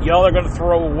stuff y'all are going to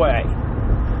throw away.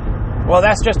 Well,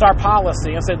 that's just our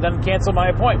policy. I said, then cancel my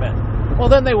appointment. Well,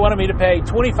 then they wanted me to pay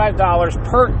 $25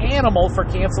 per animal for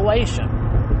cancellation.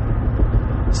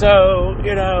 So,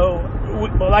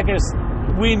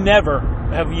 we never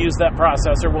have used that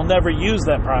processor. We'll never use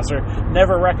that processor.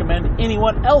 Never recommend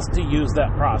anyone else to use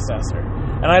that processor.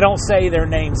 And I don't say their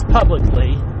names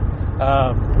publicly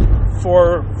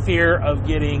for fear of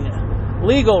getting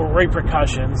legal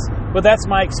repercussions, but that's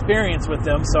my experience with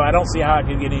them, so I don't see how I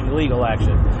could get any legal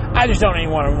action. I just don't even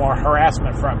want any more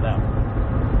harassment from them.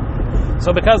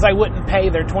 So because I wouldn't pay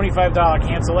their $25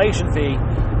 cancellation fee,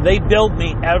 they billed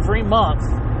me every month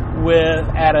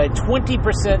at a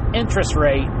 20% interest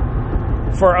rate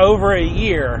for over a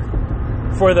year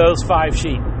for those 5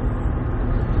 sheep.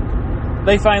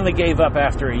 They finally gave up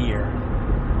after a year,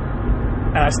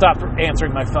 and I stopped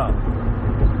answering my phone.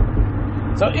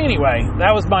 So anyway,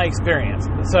 that was my experience.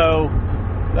 So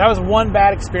that was one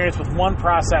bad experience with one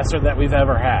processor that we've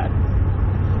ever had.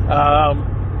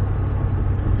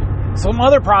 Some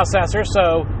other processors,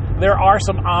 so there are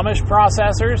some Amish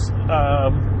processors.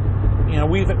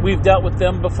 We've dealt with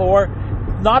them before.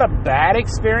 Not a bad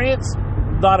experience,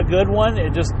 not a good one.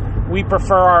 It just, we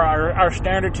prefer our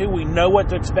standard 2. We know what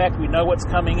to expect. We know what's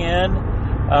coming in.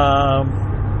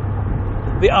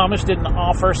 The Amish didn't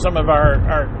offer some of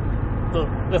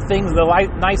the things, the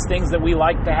nice things that we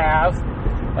like to have.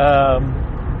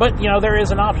 But, there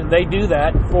is an option. They do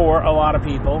that for a lot of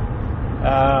people.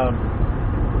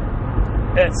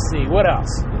 Let's see, what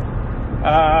else?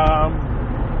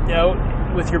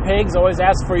 With your pigs, always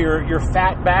ask for your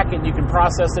fat back, and you can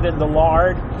process it into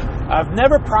lard. I've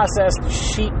never processed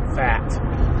sheep fat,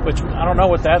 which I don't know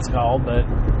what that's called, but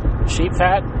sheep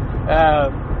fat.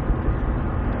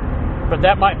 But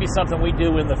that might be something we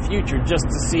do in the future just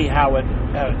to see how it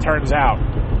turns out.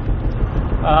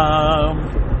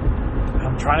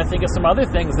 I'm trying to think of some other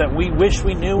things that we wish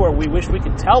we knew or we wish we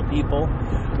could tell people.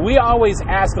 We always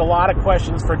ask a lot of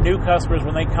questions for new customers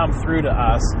when they come through to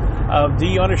us. Do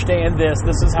you understand this?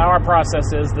 This is how our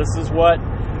process is. This is what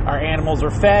our animals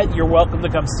are fed. You're welcome to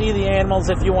come see the animals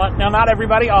if you want. Now, not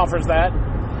everybody offers that.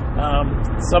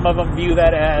 Some of them view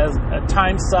that as a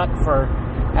time suck for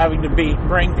having to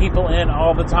bring people in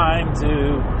all the time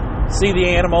to see the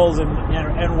animals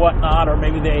and whatnot, or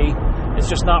maybe it's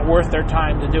just not worth their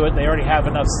time to do it. They already have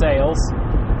enough sales.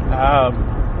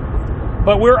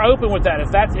 But we're open with that.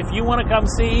 If you want to come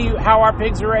see how our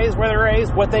pigs are raised, where they're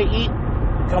raised, what they eat,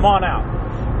 come on out.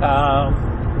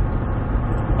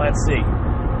 Let's see.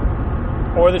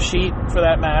 Or the sheep, for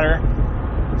that matter.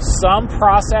 Some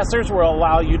processors will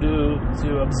allow you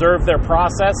to observe their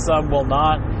process. Some will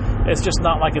not. It's just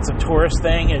not like it's a tourist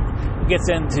thing. It gets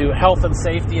into health and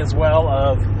safety as well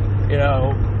of,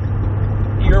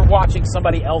 you're watching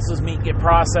somebody else's meat get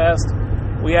processed.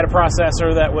 We had a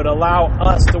processor that would allow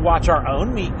us to watch our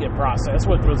own meat get processed,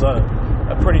 which was a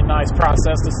pretty nice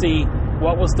process to see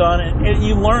what was done, and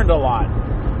you learned a lot.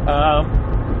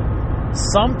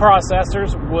 Some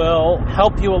processors will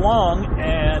help you along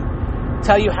and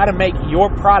tell you how to make your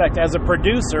product as a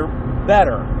producer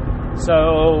better.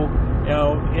 So,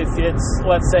 if it's,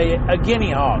 let's say, a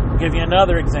guinea hog, I'll give you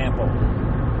another example.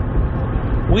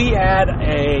 We had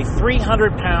a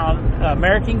 300-pound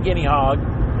American guinea hog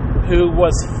who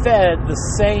was fed the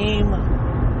same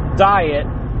diet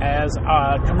as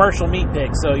a commercial meat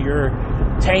pig. So your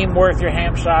Tameworth, your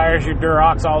Hampshires, your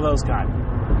Durocs, all those kind.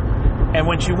 And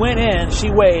when she went in, she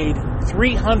weighed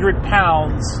 300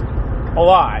 pounds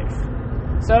alive.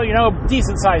 So, a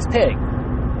decent-sized pig.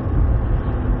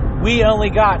 We only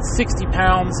got 60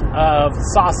 pounds of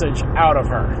sausage out of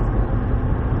her.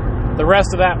 The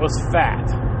rest of that was fat.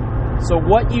 So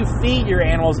what you feed your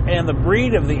animals and the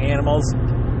breed of the animals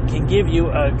can give you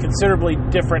a considerably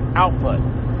different output.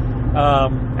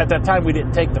 At that time, we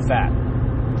didn't take the fat.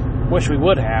 Wish we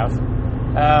would have.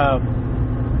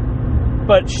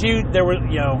 But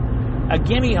a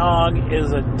guinea hog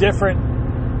is a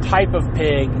different type of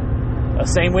pig.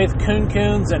 Same with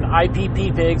coons and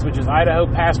IPP pigs, which is Idaho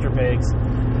pasture pigs.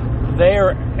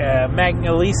 They're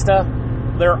Magnolista.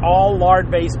 They're all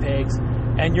lard-based pigs,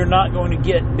 and you're not going to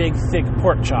get big, thick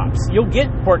pork chops. You'll get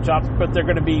pork chops, but they're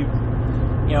going to be,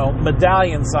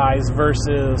 medallion size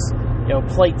versus,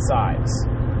 plate size.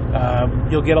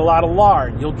 You'll get a lot of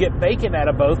lard. You'll get bacon out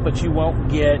of both, but you won't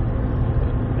get,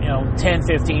 10,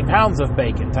 15 pounds of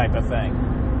bacon type of thing.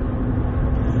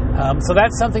 So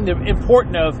that's something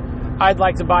important of, I'd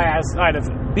like to buy outside of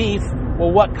beef.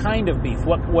 Well, what kind of beef?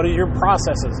 What are your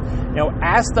processes?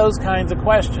 Ask those kinds of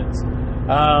questions.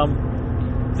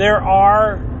 There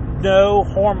are no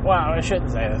hormones. Well, I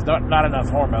shouldn't say this. Not enough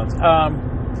hormones.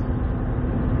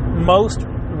 Most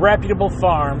reputable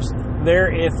farms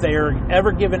if they are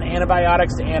ever given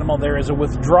antibiotics to animal, there is a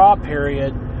withdrawal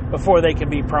period before they can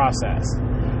be processed.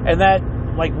 And that,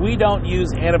 like, we don't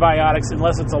use antibiotics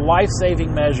unless it's a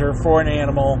life-saving measure for an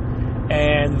animal,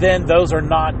 and then those are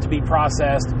not to be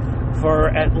processed for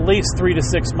at least 3 to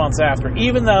 6 months after.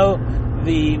 Even though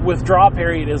the withdrawal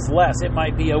period is less, it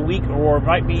might be a week or it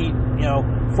might be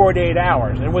 48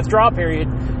 hours. And withdrawal period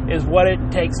is what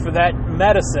it takes for that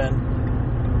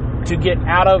medicine to get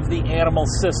out of the animal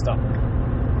system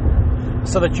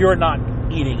so that you're not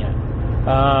eating it.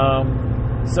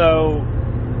 So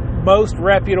most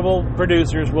reputable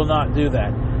producers will not do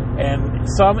that. And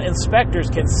some inspectors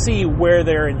can see where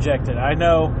they're injected. I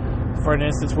know, for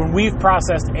instance, when we've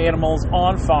processed animals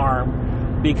on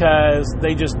farm because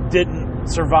they just didn't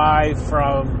survive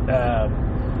from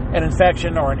an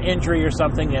infection or an injury or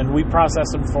something, and we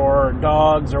process them for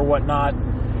dogs or whatnot,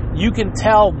 you can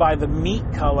tell by the meat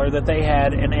color that they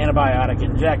had an antibiotic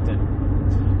injected.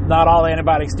 Not all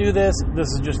antibiotics do this.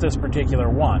 This is just this particular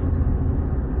one.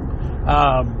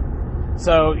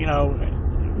 So,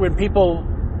 when people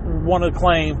want to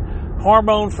claim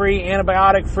hormone-free,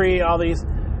 antibiotic-free,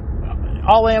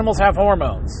 all animals have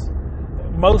hormones.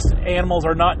 Most animals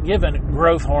are not given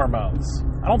growth hormones.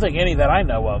 I don't think any that I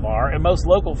know of are, and most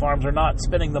local farms are not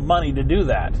spending the money to do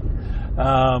that.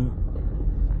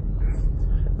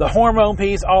 The hormone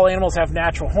piece, all animals have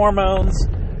natural hormones,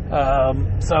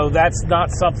 so that's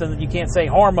not something that you can't say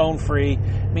hormone-free.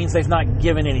 It means they've not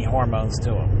given any hormones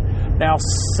to them. Now,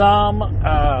 some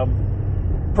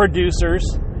producers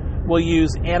will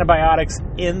use antibiotics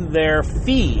in their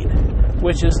feed,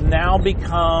 which has now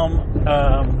become,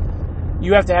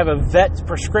 you have to have a vet's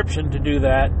prescription to do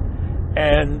that.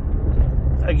 And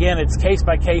again, it's case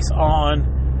by case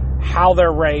on how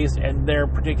they're raised and their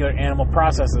particular animal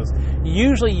processes.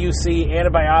 Usually you see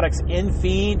antibiotics in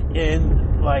feed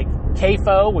in like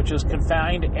CAFO, which is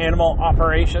confined animal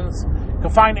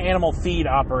feed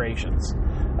operations.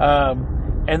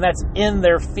 And that's in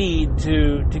their feed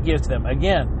to give to them.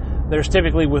 Again, there's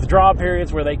typically withdrawal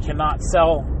periods where they cannot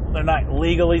they're not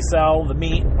legally sell the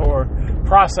meat or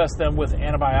process them with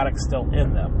antibiotics still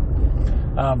in them.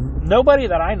 Nobody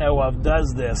that I know of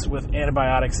does this with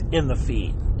antibiotics in the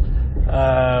feed.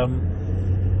 I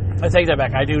take that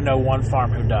back. I do know one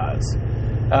farm who does.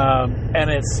 And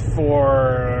it's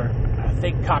for, I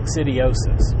think,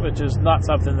 coccidiosis, which is not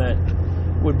something that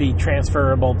would be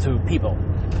transferable to people.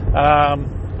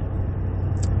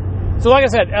 So like I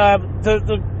said,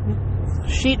 the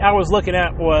sheet I was looking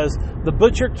at was "The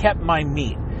Butcher Kept My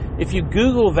Meat." If you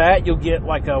Google that, you'll get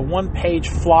like a one-page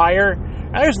flyer.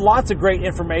 And there's lots of great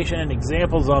information and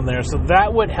examples on there, so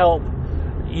that would help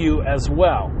you as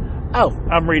well. Oh,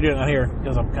 I'm reading it here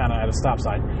because I'm kind of at a stop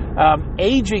sign.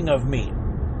 Aging of meat.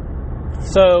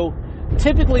 So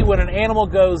typically when an animal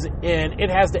goes in, it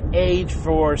has to age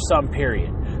for some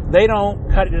period. They don't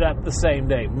cut it up the same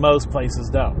day. Most places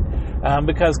don't.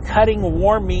 Because cutting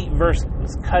warm meat versus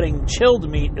cutting chilled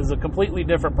meat is a completely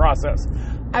different process.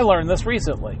 I learned this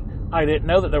recently. I didn't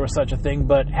know that there was such a thing,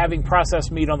 but having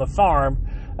processed meat on the farm,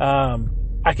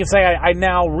 I can say I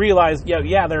now realize,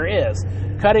 yeah, there is.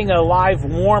 Cutting a live,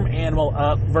 warm animal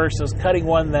up versus cutting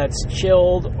one that's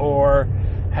chilled or,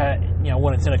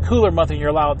 when it's in a cooler month and you're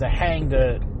allowed to hang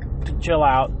to chill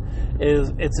out,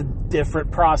 it's a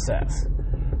different process.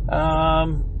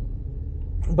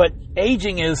 But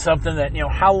aging is something that,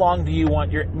 how long do you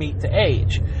want your meat to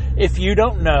age? If you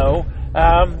don't know,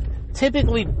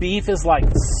 typically beef is like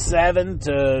 7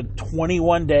 to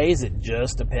 21 days. It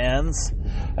just depends.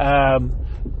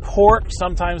 Pork,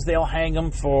 sometimes they'll hang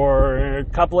them for a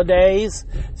couple of days.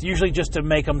 It's usually just to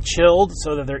make them chilled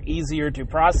so that they're easier to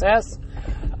process.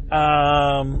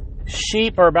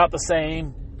 Sheep are about the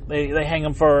same. They hang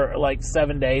them for like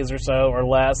 7 days or so or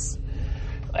less.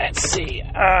 Let's see.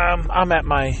 I'm at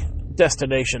my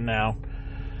destination now.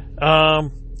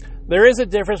 There is a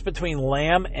difference between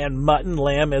lamb and mutton.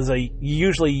 Lamb is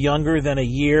usually younger than a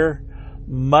year.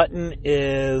 Mutton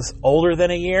is older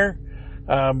than a year.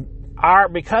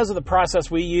 Because of the process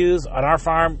we use on our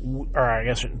farm, or I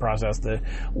guess shouldn't process,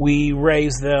 we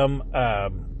raise them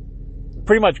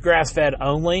pretty much grass-fed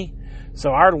only. So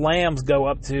our lambs go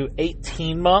up to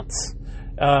 18 months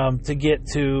to get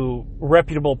to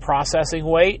reputable processing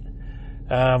weight.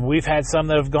 We've had some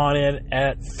that have gone in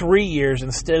at 3 years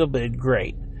and still been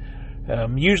great.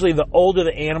 Usually the older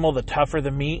the animal, the tougher the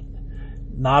meat.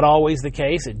 Not always the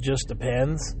case. It just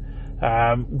depends.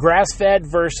 Grass-fed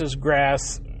versus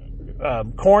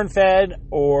corn-fed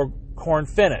or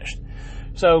corn-finished.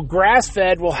 So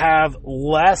grass-fed will have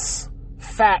less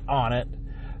fat on it.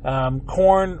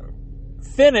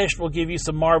 Corn-finished will give you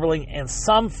some marbling and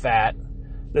some fat.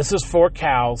 This is for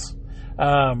cows.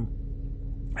 And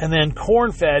then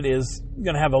corn-fed is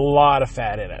going to have a lot of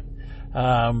fat in it.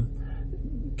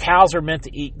 Cows are meant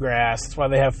to eat grass. That's why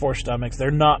they have 4 stomachs.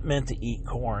 They're not meant to eat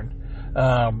corn.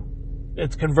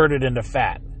 It's converted into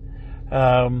fat.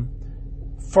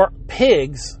 For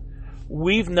pigs,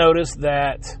 we've noticed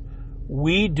that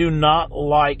we do not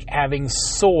like having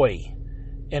soy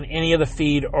in any of the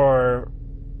feed or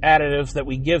additives that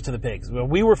we give to the pigs. Well,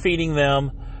 we were feeding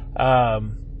them,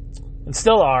 and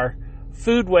still are,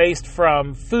 food waste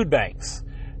from food banks.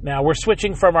 Now, we're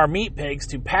switching from our meat pigs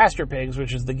to pasture pigs,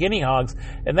 which is the guinea hogs,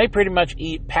 and they pretty much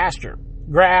eat pasture.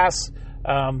 Grass,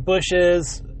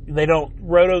 bushes. They don't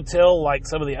rototill like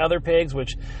some of the other pigs,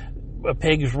 which a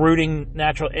pig's rooting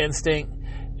natural instinct.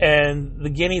 And the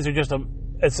guineas are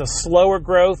it's a slower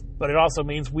growth, but it also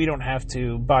means we don't have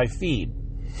to buy feed.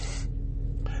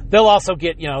 They'll also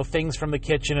get, things from the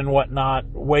kitchen and whatnot,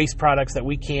 waste products that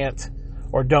we can't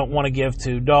or don't want to give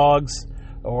to dogs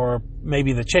or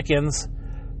maybe the chickens.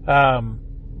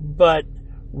 But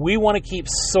we want to keep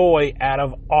soy out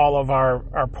of all of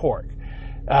our pork.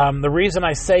 The reason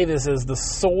I say this is the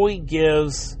soy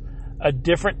gives a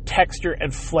different texture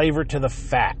and flavor to the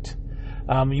fat.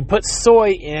 You put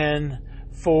soy in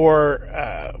for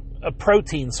a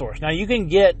protein source. Now, you can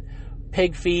get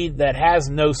pig feed that has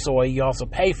no soy. You also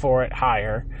pay for it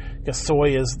higher because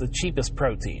soy is the cheapest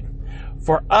protein.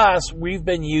 For us, we've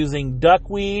been using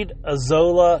duckweed,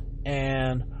 azolla,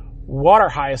 and water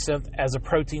hyacinth as a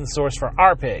protein source for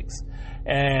our pigs,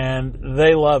 and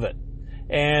they love it.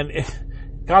 And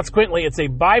consequently, it's a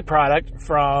byproduct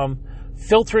from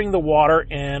filtering the water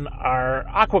in our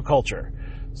aquaculture.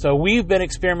 So we've been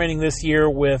experimenting this year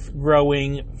with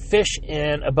growing fish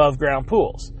in above ground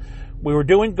pools. We were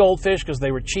doing goldfish because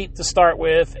they were cheap to start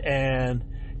with, and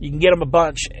you can get them a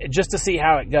bunch just to see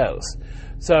how it goes.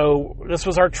 So this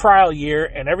was our trial year,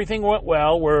 and everything went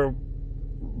well. We're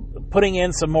putting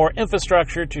in some more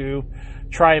infrastructure to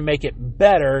try and make it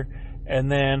better,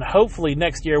 and then hopefully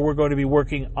next year we're going to be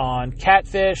working on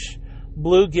catfish,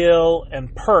 bluegill,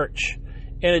 and perch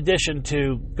in addition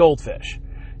to goldfish.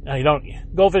 Now,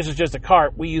 goldfish is just a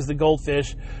carp. We use the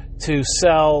goldfish to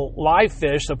sell live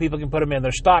fish so people can put them in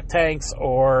their stock tanks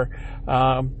or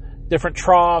different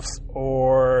troughs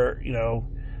or,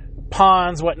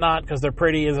 ponds, whatnot, because they're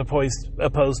pretty as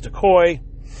opposed to koi.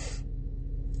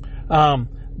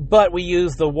 But we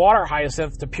use the water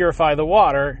hyacinth to purify the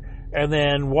water, and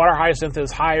then water hyacinth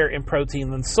is higher in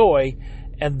protein than soy,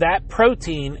 and that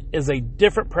protein is a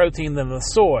different protein than the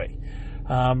soy.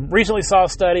 Recently saw a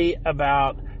study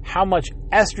about how much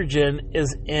estrogen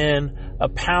is in a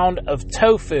pound of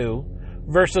tofu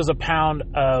versus a pound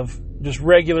of just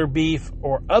regular beef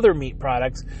or other meat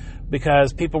products,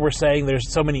 because people were saying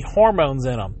there's so many hormones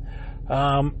in them.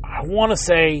 I want to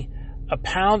say a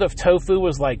pound of tofu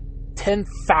was like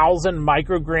 10,000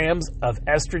 micrograms of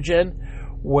estrogen,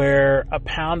 where a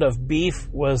pound of beef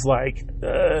was like,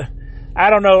 I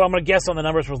don't know, I'm going to guess on the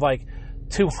numbers, was like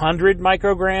 200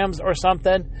 micrograms or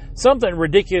something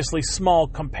ridiculously small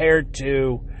compared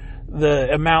to the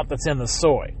amount that's in the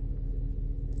soy.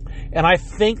 And I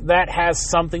think that has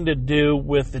something to do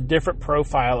with the different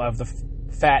profile of the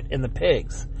fat in the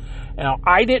pigs. Now,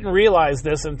 I didn't realize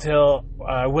this until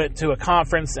I went to a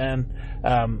conference and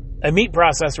a meat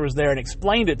processor was there and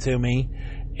explained it to me.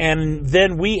 And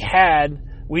then we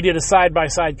did a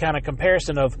side-by-side kind of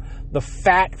comparison of the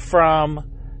fat from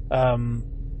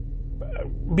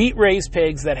meat-raised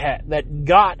pigs that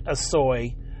got a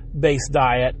soy-based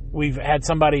diet. We've had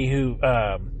somebody who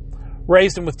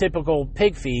raised them with typical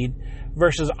pig feed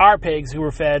versus our pigs who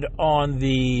were fed on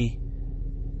the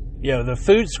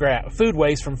food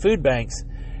waste from food banks,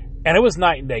 and it was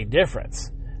night and day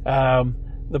difference.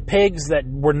 The pigs that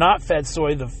were not fed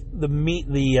soy,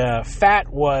 the fat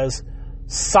was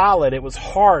solid. It was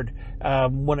hard.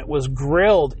 When it was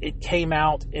grilled, it came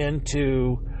out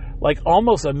into like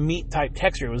almost a meat type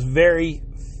texture. It was very,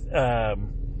 I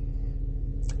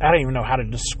don't even know how to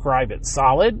describe it,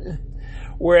 solid.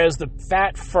 Whereas the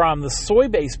fat from the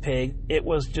soy-based pig, it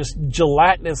was just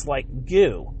gelatinous like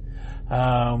goo.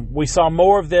 We saw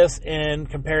more of this in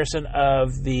comparison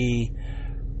of the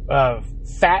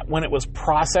fat when it was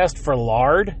processed for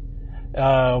lard.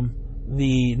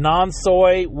 The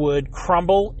non-soy would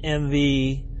crumble in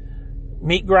the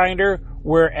meat grinder,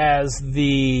 whereas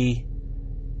the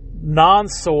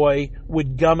non-soy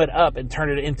would gum it up and turn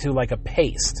it into like a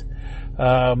paste.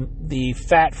 The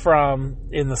fat from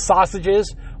in the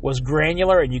sausages was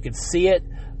granular and you could see it.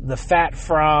 The fat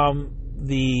from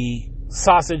the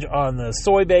sausage on the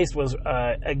soy base was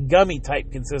a gummy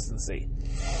type consistency.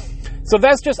 So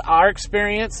that's just our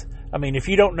experience. I mean, if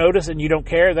you don't notice and you don't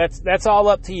care, that's all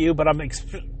up to you, but I'm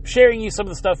sharing you some of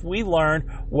the stuff we learned,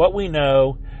 what we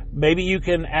know. Maybe you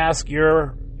can ask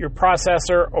your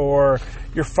processor or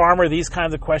your farmer these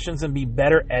kinds of questions and be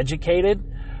better educated.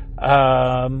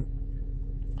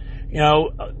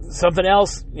 Something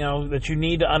else, that you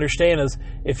need to understand is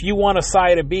if you want a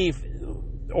side of beef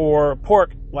or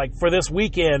pork, like for this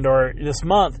weekend or this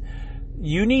month,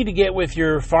 you need to get with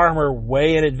your farmer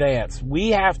way in advance.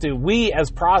 We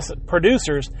as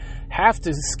producers have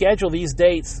to schedule these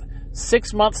dates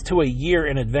 6 months to a year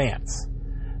in advance.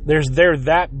 They're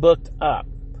that booked up.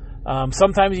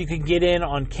 Sometimes you can get in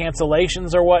on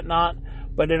cancellations or whatnot,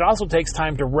 but it also takes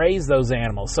time to raise those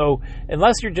animals. So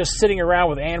unless you're just sitting around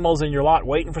with animals in your lot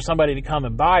waiting for somebody to come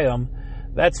and buy them,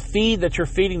 that's feed that you're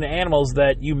feeding the animals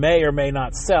that you may or may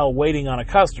not sell waiting on a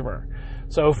customer.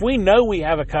 So if we know we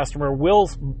have a customer, we'll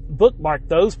bookmark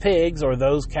those pigs or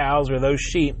those cows or those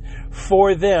sheep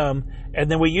for them, and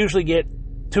then we usually get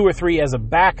 2 or 3 as a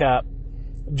backup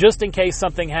just in case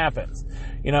something happens.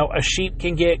 A sheep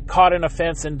can get caught in a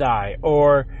fence and die,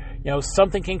 or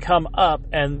something can come up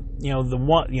and the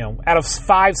one out of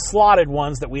 5 slotted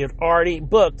ones that we have already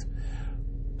booked,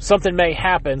 something may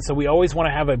happen. So we always want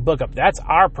to have a book up. That's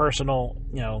our personal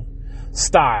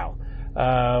style.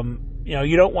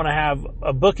 You don't want to have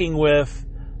a booking with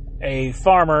a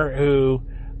farmer who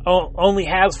only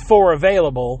has 4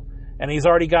 available and he's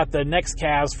already got the next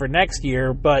calves for next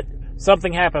year, but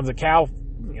something happens, a cow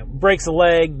breaks a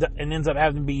leg and ends up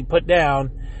having to be put down,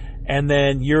 and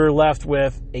then you're left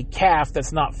with a calf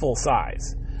that's not full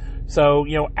size. So,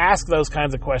 ask those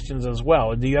kinds of questions as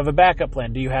well. Do you have a backup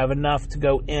plan? Do you have enough to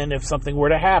go in if something were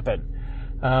to happen?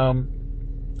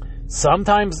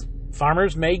 Sometimes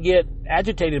farmers may get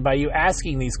agitated by you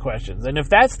asking these questions, and if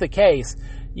that's the case,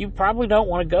 you probably don't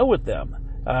want to go with them.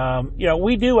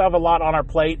 We do have a lot on our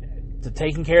plate to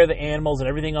taking care of the animals and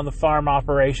everything on the farm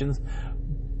operations.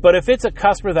 But if it's a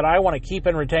customer that I want to keep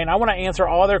and retain, I want to answer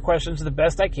all their questions the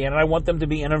best I can, and I want them to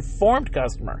be an informed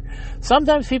customer.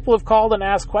 Sometimes people have called and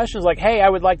asked questions like, hey, I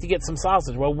would like to get some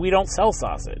sausage. Well, we don't sell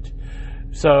sausage.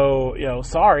 So,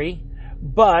 sorry,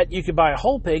 but you could buy a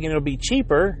whole pig and it'll be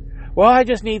cheaper. Well, I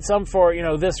just need some for,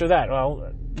 this or that.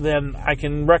 Well, then I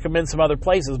can recommend some other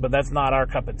places, but that's not our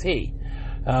cup of tea.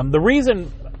 The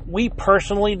reason we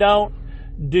personally don't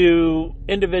do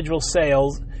individual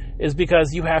sales is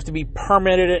because you have to be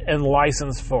permitted and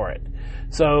licensed for it.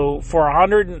 So for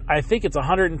I think it's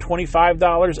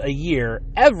 $125 a year,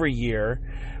 every year,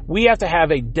 we have to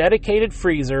have a dedicated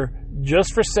freezer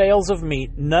just for sales of meat.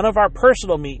 None of our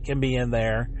personal meat can be in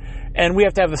there, and we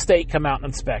have to have the state come out and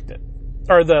inspect it,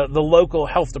 or the local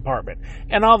health department.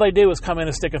 And all they do is come in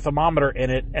and stick a thermometer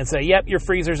in it and say, yep, your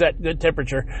freezer's at good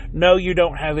temperature. No, you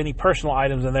don't have any personal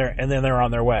items in there, and then they're on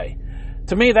their way.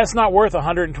 To me, that's not worth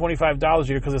 $125 a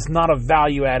year because it's not a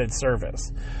value-added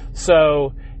service.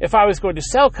 So if I was going to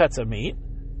sell cuts of meat,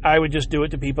 I would just do it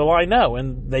to people I know,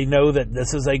 and they know that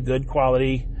this is a good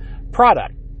quality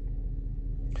product.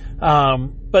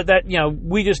 But that,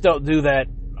 we just don't do that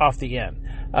off the end.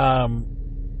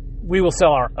 We will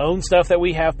sell our own stuff that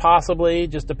we have, possibly,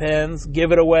 just depends,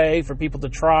 give it away for people to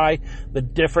try the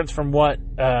difference from what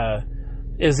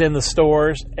is in the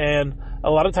stores. And a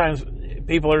lot of times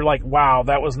people are like, wow,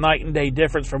 that was night and day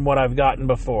difference from what I've gotten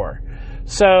before.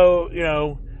 So,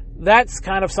 that's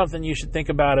kind of something you should think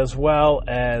about, as well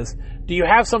as, do you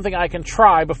have something I can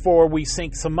try before we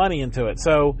sink some money into it?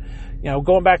 So,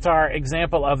 going back to our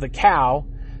example of the cow,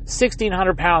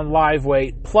 1,600 pound live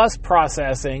weight plus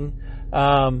processing,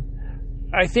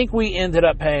 I think we ended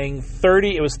up paying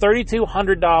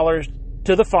 $3,200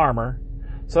 to the farmer.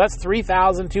 So that's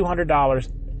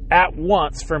 $3,200 at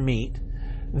once for meat.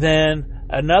 Then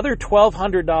another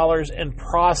 $1,200 in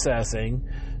processing.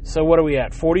 So what are we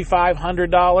at?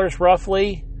 $4,500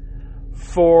 roughly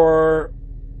for,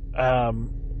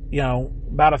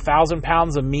 about 1,000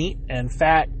 pounds of meat and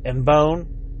fat and bone.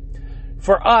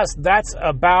 For us, that's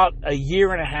about a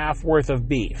year and a half worth of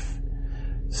beef.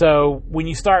 So when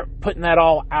you start putting that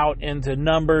all out into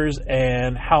numbers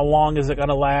and how long is it going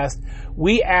to last,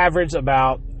 we average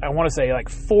about, I want to say like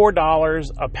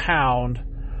 $4 a pound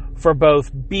for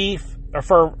both beef, or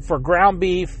for ground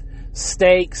beef,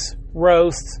 steaks,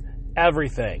 roasts,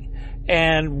 everything.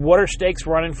 And what are steaks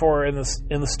running for in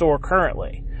the store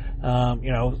currently?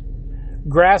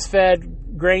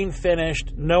 Grass-fed,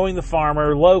 grain-finished, knowing the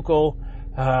farmer, local.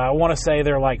 I want to say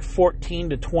they're like $14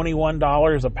 to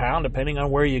 $21 a pound, depending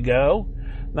on where you go.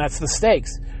 That's the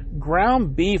steaks.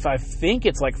 Ground beef, I think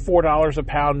it's like $4 a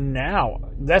pound now.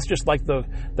 That's just like the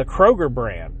Kroger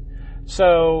brand.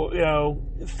 So,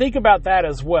 think about that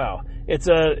as well. It's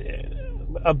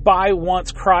a buy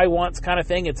once, cry once kind of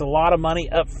thing. It's a lot of money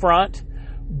up front,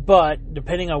 but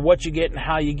depending on what you get and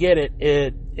how you get it,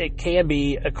 it can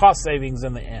be a cost savings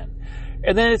in the end.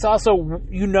 And then it's also,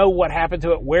 you know what happened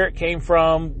to it, where it came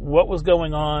from, what was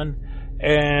going on,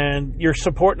 and you're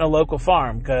supporting a local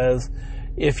farm. Because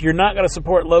if you're not going to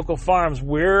support local farms,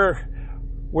 we're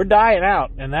dying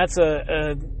out, and that's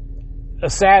a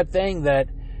sad thing that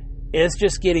is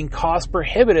just getting cost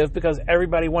prohibitive because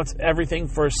everybody wants everything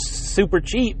for super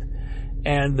cheap,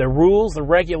 and the rules, the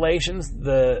regulations,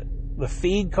 the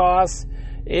feed costs,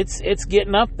 it's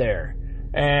getting up there,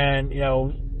 and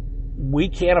we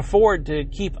can't afford to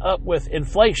keep up with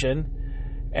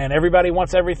inflation, and everybody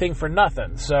wants everything for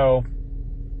nothing. So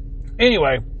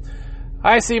anyway,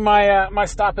 I see my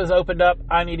stop has opened up.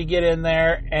 I need to get in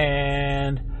there,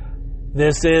 and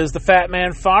this is the Fat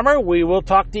Man Farmer. We will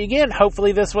talk to you again.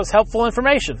 Hopefully this was helpful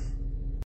information.